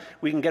them.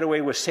 We can get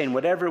away with saying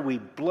whatever we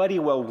bloody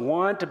well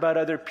want about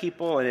other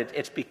people, and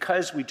it's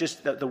because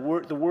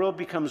the world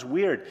becomes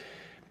weird.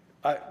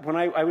 When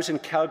I was in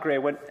Calgary, I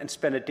went and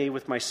spent a day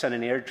with my son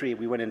in Airdrie.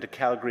 We went into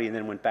Calgary and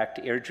then went back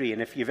to Airdrie.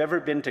 And if you've ever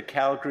been to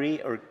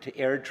Calgary or to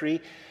Airdrie,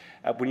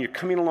 when you're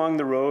coming along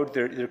the road,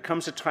 there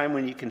comes a time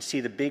when you can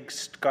see the big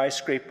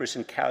skyscrapers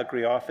in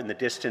Calgary off in the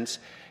distance.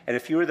 And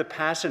if you're the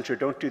passenger,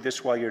 don't do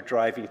this while you're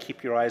driving.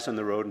 Keep your eyes on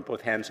the road and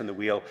both hands on the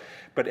wheel.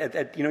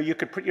 But you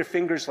could put your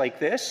fingers like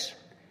this,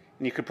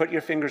 and you could put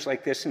your fingers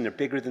like this, and they're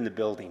bigger than the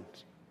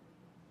buildings.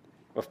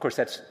 Well, of course,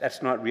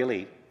 that's not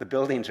really. The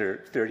buildings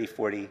are 30,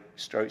 40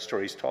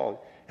 stories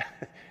tall.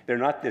 They're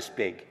not this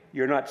big.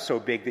 You're not so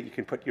big that you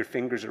can put your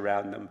fingers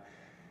around them.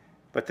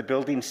 But the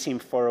buildings seem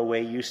far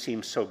away, you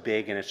seem so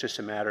big, and it's just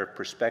a matter of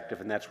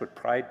perspective, and that's what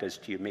pride does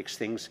to you. It makes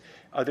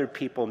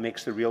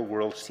the real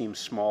world seem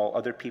small,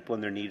 other people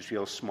and their needs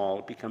real small.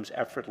 It becomes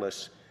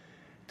effortless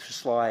to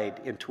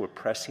slide into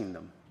oppressing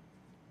them.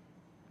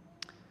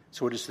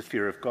 So what is the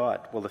fear of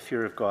God? Well, the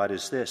fear of God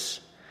is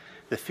this.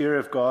 The fear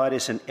of God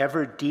is an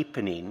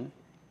ever-deepening,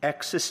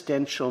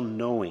 existential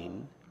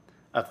knowing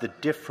of the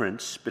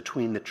difference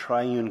between the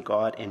triune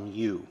God and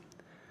you,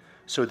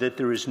 so that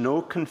there is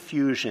no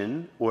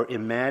confusion or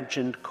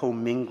imagined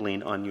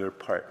commingling on your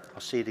part.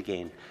 I'll say it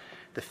again.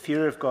 The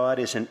fear of God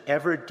is an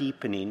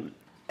ever-deepening,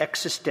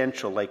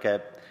 existential, like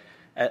a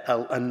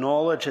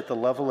knowledge at the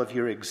level of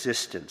your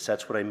existence.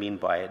 That's what I mean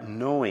by it.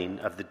 Knowing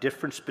of the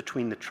difference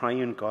between the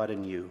triune God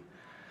and you,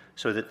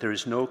 so that there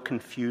is no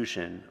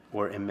confusion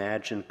or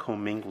imagined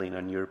commingling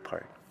on your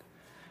part.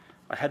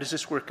 How does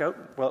this work out?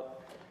 Well,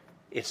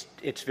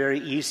 it's very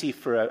easy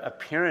for a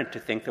parent to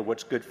think that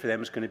what's good for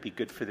them is going to be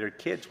good for their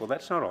kids. Well,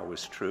 that's not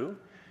always true.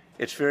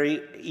 It's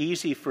very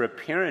easy for a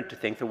parent to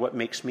think that what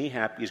makes me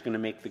happy is going to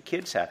make the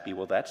kids happy.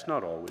 Well, that's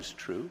not always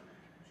true.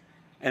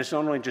 And it's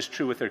not only just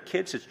true with our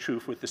kids, it's true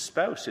with the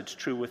spouse, it's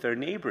true with our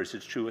neighbors,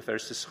 it's true with our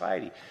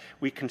society.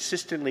 We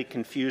consistently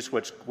confuse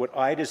what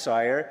I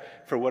desire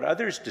for what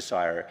others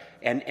desire.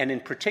 And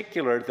in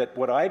particular, that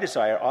what I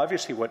desire,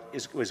 obviously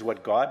is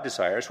what God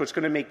desires. What's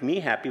going to make me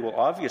happy, well,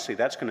 obviously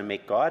that's going to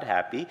make God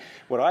happy.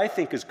 What I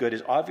think is good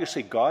is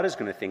obviously God is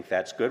going to think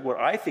that's good.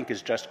 What I think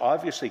is just,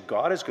 obviously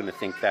God is going to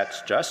think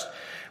that's just.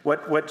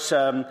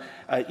 And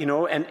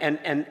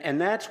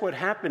that's what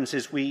happens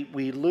is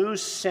we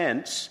lose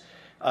sense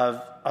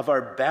of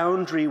our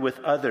boundary with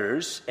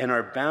others and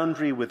our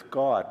boundary with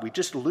God. We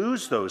just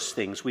lose those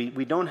things.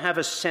 We don't have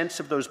a sense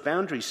of those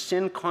boundaries.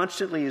 Sin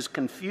constantly is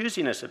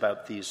confusing us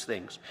about these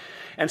things.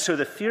 And so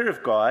the fear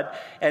of God,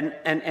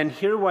 and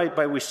here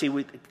why we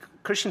see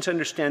Christians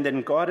understand that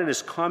in God in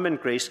his common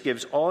grace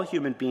gives all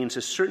human beings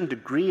a certain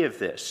degree of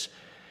this.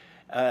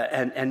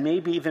 And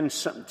maybe even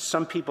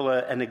some people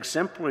an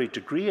exemplary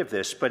degree of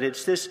this, but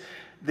it's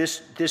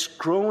this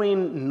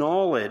growing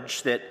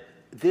knowledge that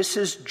this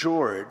is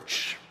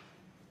George,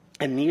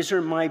 and these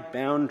are my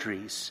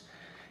boundaries,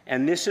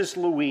 and this is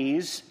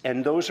Louise,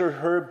 and those are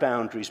her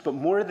boundaries. But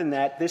more than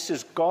that, this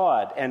is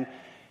God, and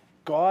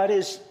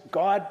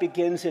God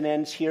begins and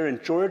ends here,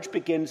 and George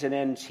begins and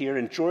ends here,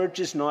 and George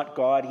is not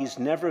God. He's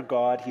never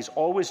God. He's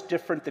always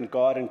different than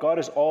God, and God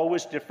is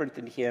always different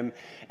than him,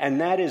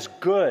 and that is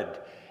good.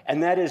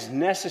 And that is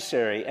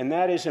necessary, and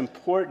that is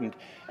important.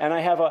 And I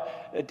have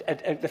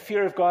the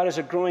fear of God is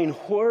a growing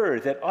horror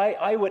that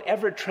I would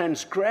ever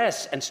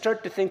transgress and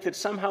start to think that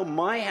somehow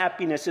my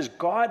happiness is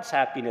God's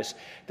happiness,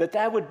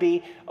 that would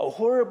be a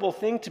horrible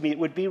thing to me. It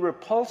would be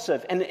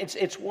repulsive. And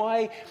it's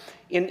why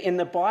In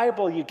the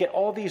Bible, you get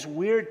all these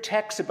weird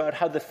texts about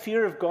how the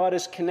fear of God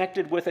is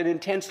connected with an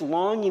intense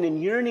longing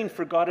and yearning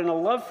for God and a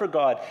love for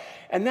God.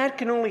 And that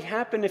can only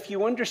happen if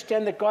you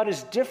understand that God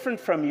is different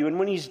from you. And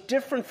when he's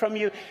different from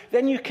you,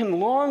 then you can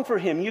long for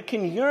him. You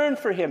can yearn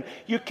for him.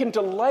 You can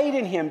delight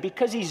in him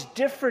because he's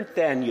different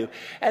than you.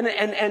 And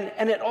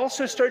it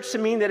also starts to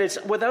mean that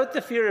it's without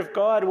the fear of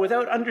God,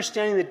 without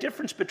understanding the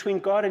difference between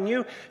God and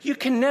you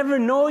can never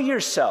know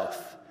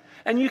yourself.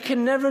 And you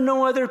can never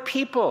know other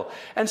people.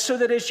 And so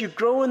that as you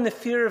grow in the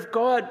fear of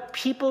God,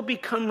 people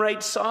become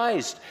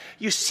right-sized.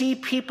 You see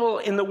people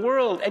in the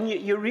world and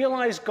you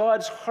realize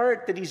God's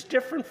heart, that he's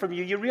different from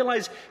you. You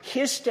realize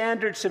his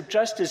standards of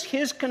justice,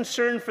 his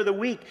concern for the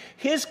weak,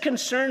 his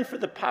concern for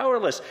the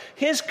powerless,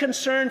 his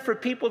concern for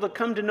people to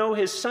come to know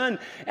his son.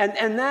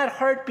 And that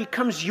heart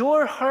becomes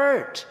your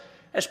heart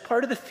as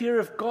part of the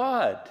fear of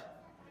God.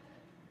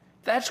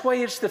 That's why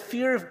it's the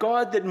fear of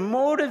God that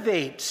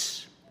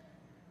motivates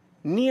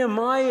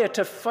Nehemiah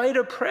to fight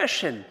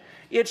oppression.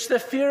 It's the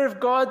fear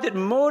of God that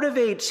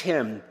motivates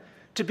him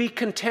to be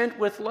content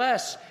with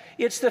less.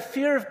 It's the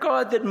fear of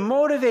God that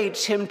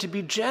motivates him to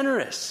be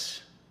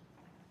generous.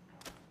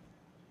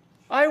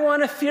 I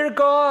want to fear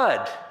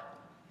God.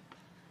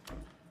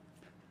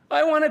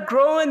 I want to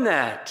grow in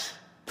that.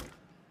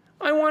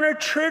 I want our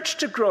church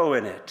to grow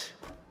in it.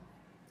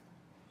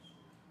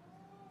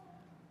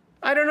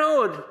 I don't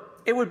know.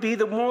 It would be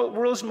the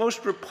world's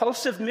most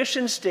repulsive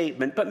mission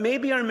statement, but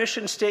maybe our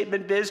mission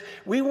statement is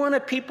we want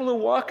a people who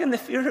walk in the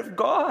fear of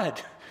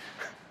God.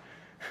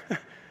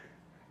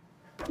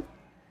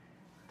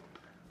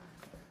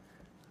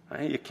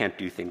 You can't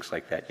do things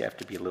like that. You have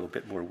to be a little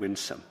bit more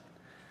winsome.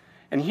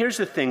 And here's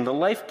the thing, the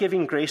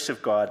life-giving grace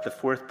of God, the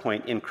fourth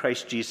point, in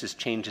Christ Jesus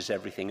changes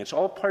everything. It's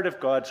all part of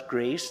God's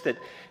grace that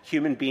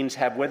human beings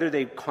have, whether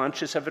they're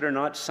conscious of it or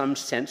not, some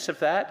sense of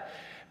that.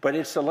 But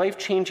it's the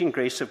life-changing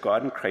grace of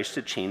God in Christ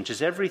that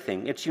changes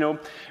everything. It's,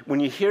 when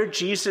you hear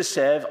Jesus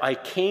say, I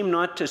came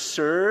not to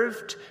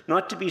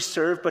be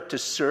served, but to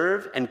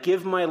serve and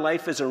give my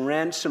life as a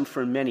ransom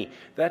for many.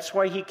 That's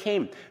why he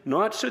came.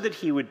 Not so that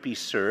he would be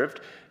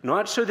served,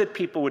 not so that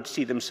people would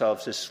see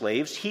themselves as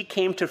slaves. He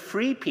came to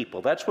free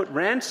people. That's what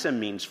ransom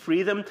means,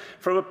 free them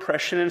from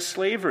oppression and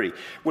slavery.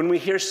 When we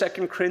hear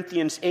 2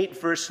 Corinthians 8,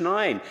 verse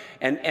 9,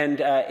 and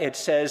it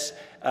says,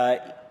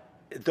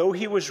 though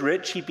he was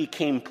rich, he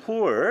became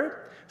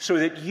poor, so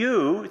that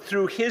you,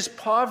 through his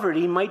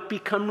poverty, might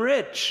become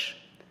rich.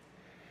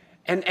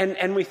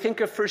 And we think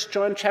of 1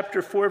 John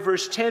chapter 4,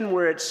 verse 10,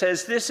 where it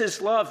says, this is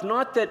love,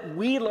 not that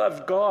we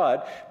loved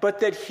God,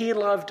 but that he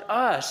loved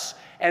us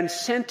and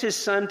sent his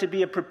son to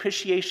be a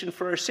propitiation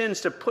for our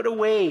sins, to put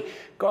away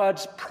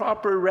God's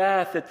proper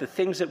wrath at the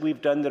things that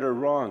we've done that are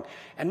wrong.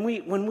 And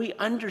when we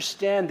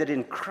understand that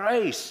in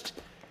Christ,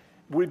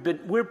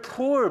 we're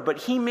poor, but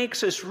he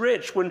makes us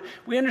rich. When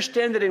we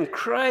understand that in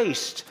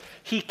Christ,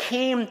 he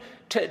came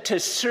to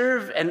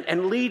serve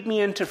and lead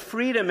me into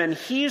freedom, and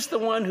he's the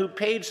one who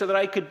paid so that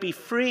I could be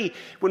free.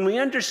 When we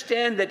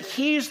understand that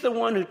he's the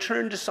one who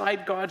turned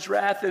aside God's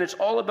wrath, and it's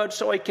all about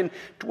so I can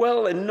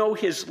dwell and know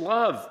his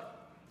love,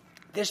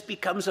 this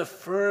becomes a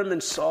firm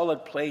and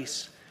solid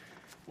place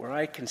where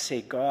I can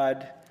say,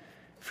 God,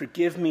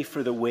 forgive me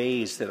for the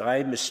ways that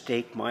I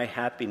mistake my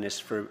happiness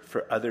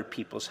for other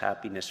people's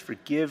happiness.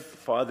 Forgive,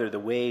 Father, the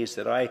ways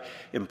that I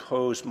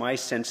impose my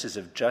senses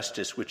of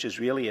justice, which is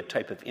really a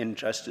type of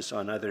injustice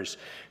on others.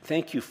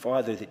 Thank you,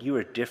 Father, that you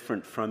are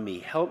different from me.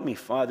 Help me,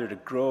 Father, to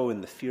grow in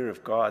the fear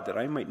of God, that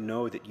I might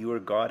know that you are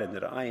God and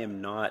that I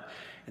am not,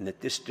 and that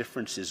this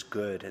difference is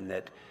good, and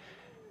that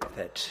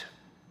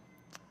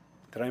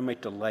I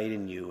might delight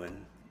in you,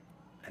 and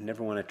I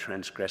never want to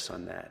transgress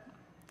on that.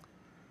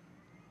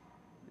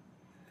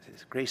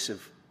 The grace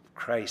of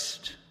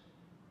Christ,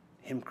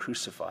 him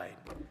crucified,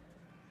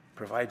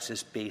 provides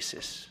this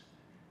basis.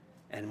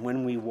 And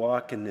when we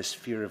walk in this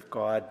fear of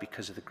God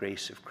because of the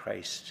grace of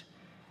Christ,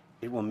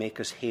 it will make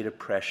us hate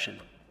oppression.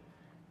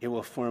 It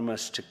will form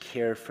us to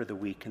care for the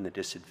weak and the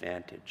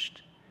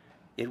disadvantaged.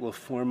 It will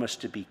form us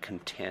to be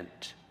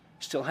content,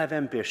 still have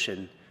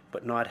ambition,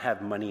 but not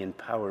have money and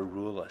power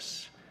rule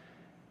us.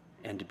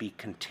 And to be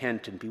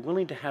content and be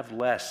willing to have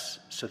less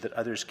so that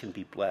others can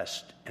be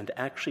blessed, and to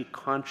actually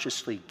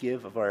consciously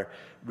give of our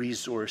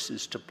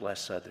resources to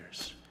bless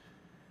others.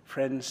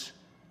 Friends,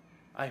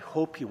 I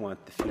hope you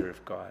want the fear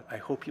of God. I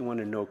hope you want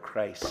to know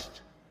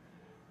Christ.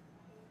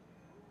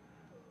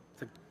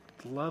 The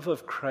love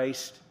of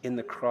Christ in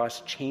the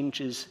cross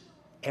changes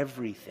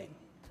everything.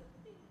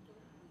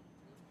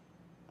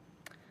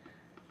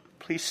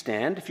 Please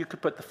stand. If you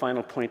could put the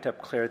final point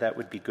up, Claire, that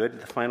would be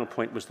good. The final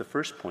point was the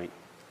first point.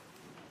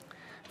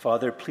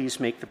 Father, please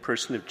make the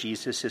person of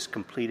Jesus, his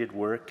completed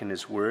work and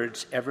his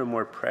words ever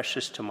more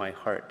precious to my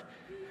heart,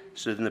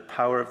 so that in the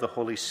power of the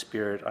Holy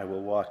Spirit I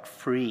will walk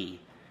free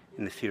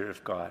in the fear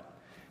of God.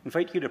 I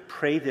invite you to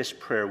pray this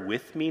prayer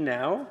with me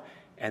now,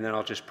 and then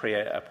I'll just pray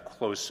a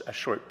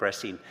short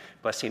blessing.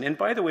 And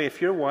by the way, if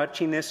you're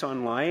watching this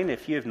online,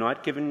 if you have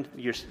not given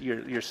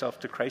yourself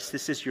to Christ,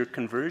 this is your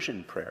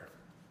conversion prayer.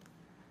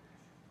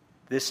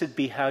 This would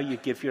be how you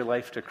give your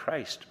life to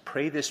Christ.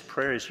 Pray this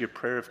prayer as your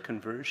prayer of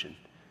conversion.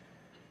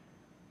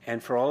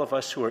 And for all of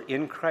us who are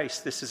in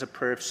Christ, this is a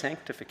prayer of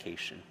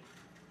sanctification.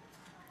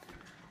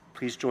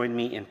 Please join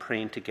me in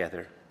praying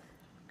together.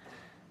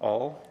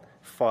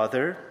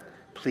 Father,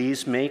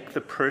 please make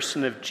the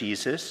person of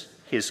Jesus,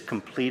 his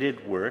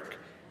completed work,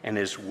 and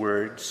his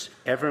words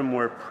ever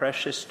more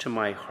precious to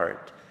my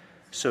heart,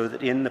 so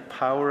that in the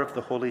power of the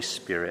Holy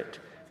Spirit,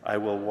 I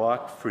will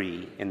walk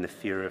free in the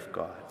fear of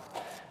God.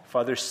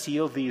 Father,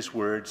 seal these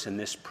words and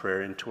this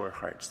prayer into our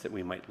hearts that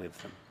we might live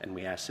them. And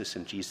we ask this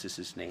in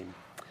Jesus' name.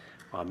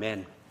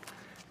 Amen.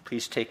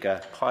 Please take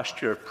a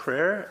posture of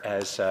prayer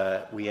as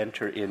we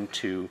enter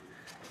into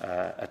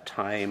a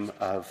time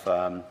of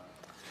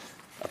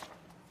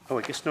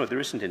there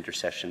isn't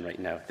intercession right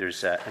now.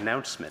 There's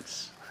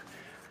announcements.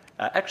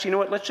 Actually, you know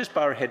what? Let's just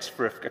bow our heads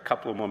for a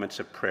couple of moments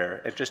of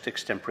prayer, just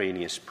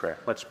extemporaneous prayer.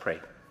 Let's pray.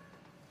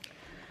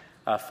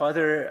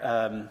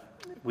 Father,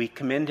 we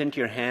commend into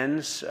your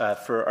hands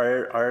for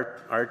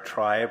our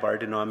tribe, our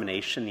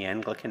denomination, the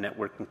Anglican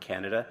Network in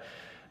Canada.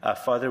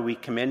 Father, we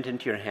commend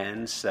into your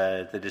hands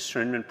the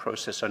discernment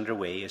process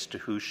underway as to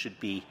who should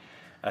be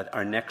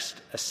our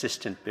next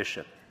assistant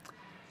bishop.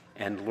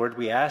 And Lord,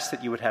 we ask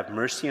that you would have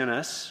mercy on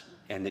us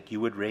and that you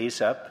would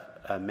raise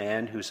up a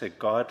man who's a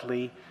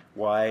godly,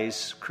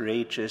 wise,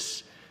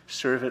 courageous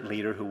servant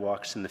leader who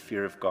walks in the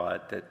fear of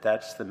God,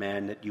 that's the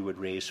man that you would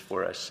raise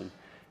for us, and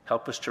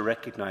help us to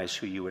recognize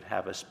who you would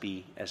have us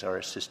be as our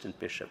assistant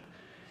bishop.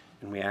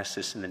 And we ask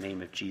this in the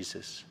name of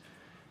Jesus.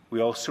 We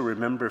also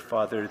remember,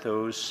 Father,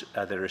 those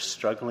that are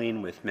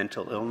struggling with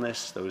mental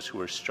illness, those who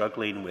are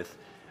struggling with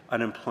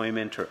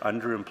unemployment or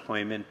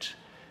underemployment,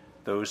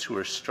 those who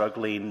are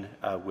struggling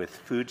with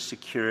food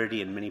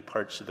security in many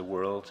parts of the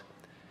world.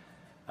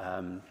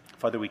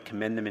 Father, we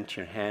commend them into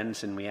your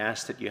hands, and we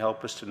ask that you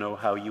help us to know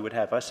how you would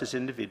have us as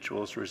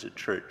individuals or as a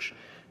church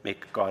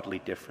make a godly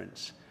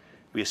difference.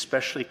 We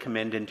especially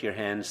commend into your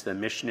hands the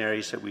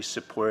missionaries that we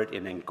support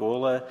in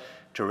Angola,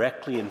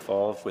 directly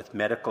involved with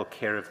medical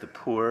care of the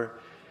poor.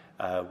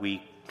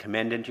 We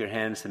commend into your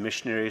hands the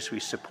missionaries we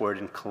support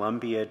in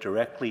Colombia,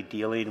 directly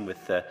dealing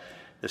with the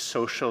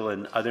social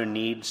and other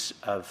needs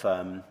of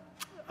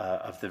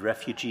the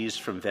refugees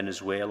from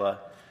Venezuela.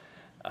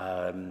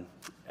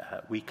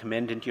 We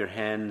commend into your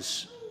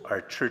hands our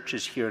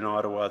churches here in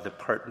Ottawa that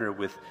partner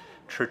with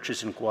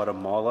churches in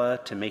Guatemala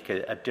to make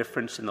a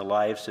difference in the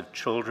lives of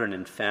children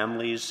and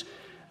families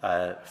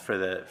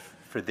for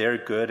their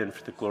good and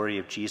for the glory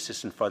of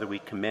Jesus. And Father, we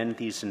commend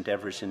these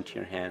endeavors into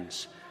your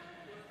hands.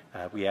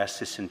 We ask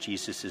this in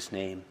Jesus'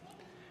 name.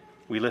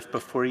 We lift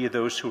before you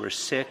those who are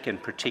sick. In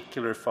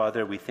particular,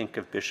 Father, we think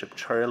of Bishop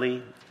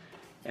Charlie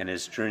and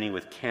his journey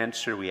with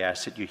cancer. We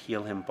ask that you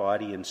heal him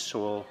body and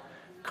soul,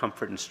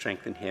 comfort and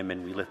strengthen him.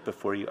 And we lift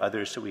before you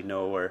others that we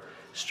know are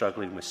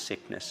struggling with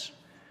sickness.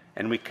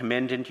 And we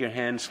commend into your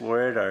hands,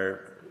 Lord,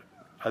 our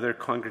other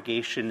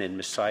congregation in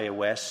Messiah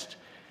West,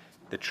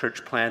 the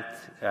church plant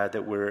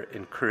that we're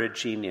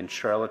encouraging in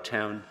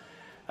Charlottetown.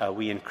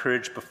 We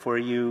encourage before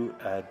you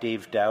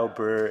Dave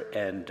Dauber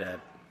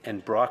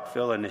and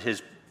Brockville and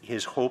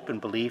his hope and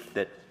belief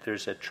that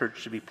there's a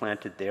church to be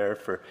planted there,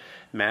 for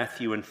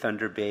Matthew in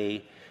Thunder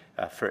Bay,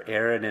 for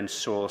Aaron in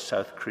Seoul,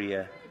 South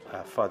Korea.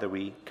 Father,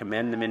 we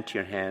commend them into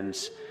your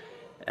hands.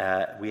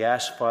 We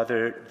ask,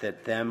 Father,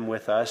 that them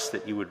with us,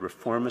 that you would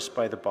reform us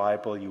by the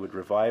Bible, you would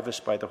revive us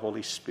by the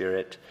Holy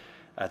Spirit,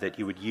 that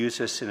you would use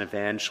us in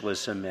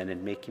evangelism and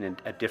in making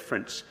a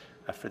difference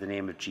for the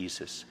name of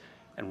Jesus.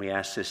 And we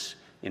ask this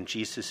in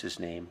Jesus'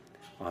 name.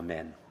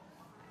 Amen.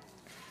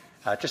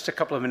 Just a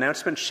couple of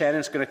announcements.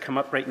 Shannon's going to come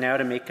up right now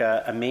to make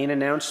a main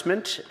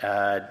announcement.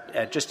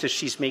 Just as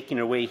she's making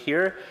her way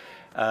here,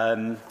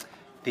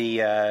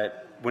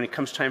 when it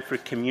comes time for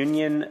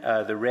communion,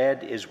 the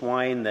red is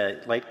wine,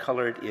 the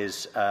light-colored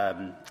is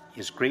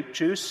grape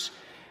juice.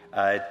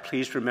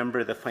 Please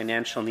remember the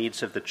financial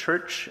needs of the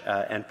church,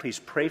 and please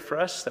pray for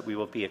us that we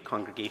will be a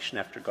congregation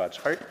after God's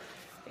heart.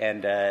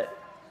 And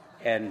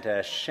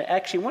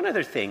actually, one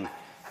other thing.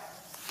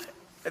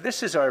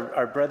 This is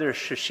our brother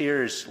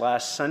Shashir's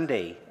last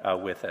Sunday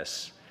with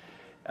us.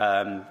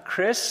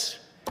 Chris,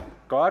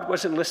 God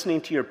wasn't listening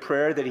to your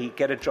prayer that he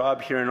get a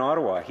job here in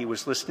Ottawa. He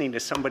was listening to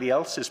somebody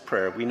else's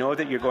prayer. We know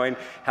that you're going,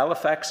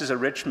 Halifax is a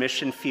rich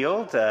mission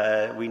field.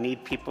 We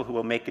need people who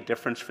will make a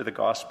difference for the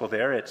gospel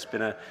there. It's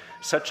been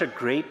such a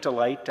great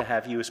delight to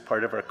have you as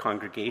part of our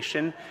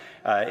congregation.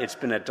 It's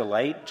been a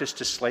delight just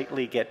to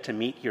slightly get to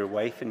meet your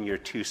wife and your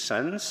two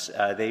sons.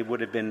 They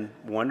would have been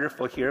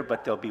wonderful here,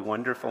 but they'll be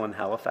wonderful in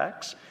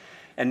Halifax.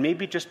 And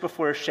maybe just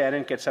before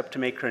Shannon gets up to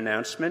make her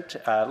announcement,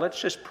 let's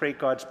just pray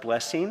God's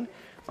blessing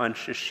on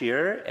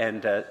Shashir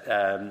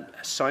and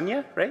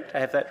Sonia, right? I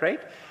have that right?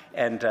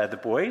 And the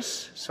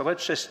boys. So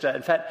let's just,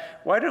 in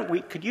fact,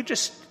 could you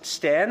just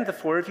stand, the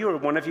four of you, or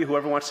one of you,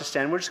 whoever wants to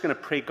stand? We're just going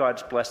to pray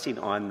God's blessing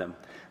on them.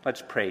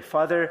 Let's pray.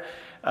 Father,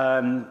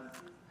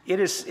 it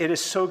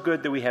is so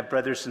good that we have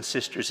brothers and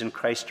sisters in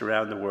Christ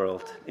around the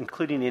world,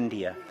 including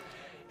India.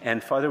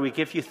 And Father, we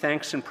give you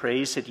thanks and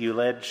praise that you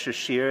led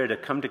Shashir to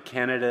come to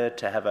Canada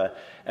to have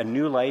a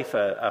new life,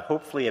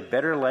 hopefully a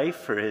better life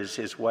for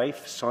his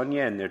wife,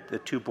 Sonia, and the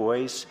two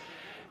boys,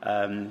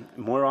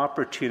 more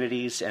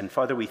opportunities. And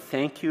Father, we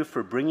thank you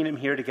for bringing him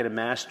here to get a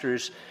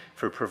master's,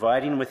 for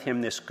providing with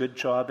him this good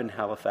job in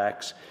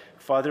Halifax.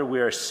 Father, we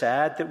are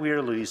sad that we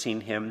are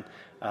losing him,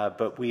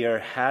 but we are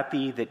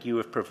happy that you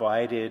have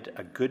provided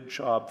a good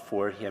job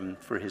for him,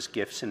 for his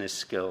gifts and his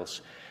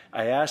skills.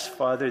 I ask,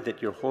 Father,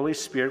 that your Holy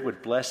Spirit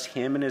would bless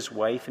him and his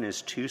wife and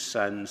his two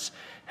sons,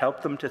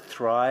 help them to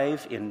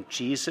thrive in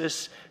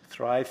Jesus,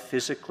 thrive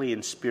physically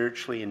and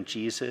spiritually in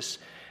Jesus,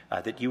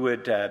 that you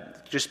would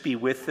just be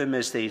with them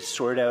as they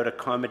sort out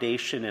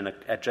accommodation and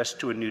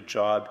adjust to a new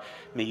job.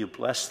 May you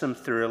bless them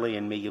thoroughly,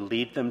 and may you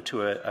lead them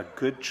to a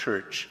good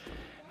church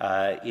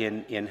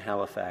in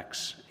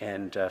Halifax.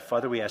 And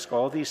Father, we ask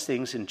all these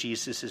things in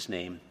Jesus'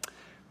 name.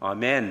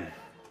 Amen.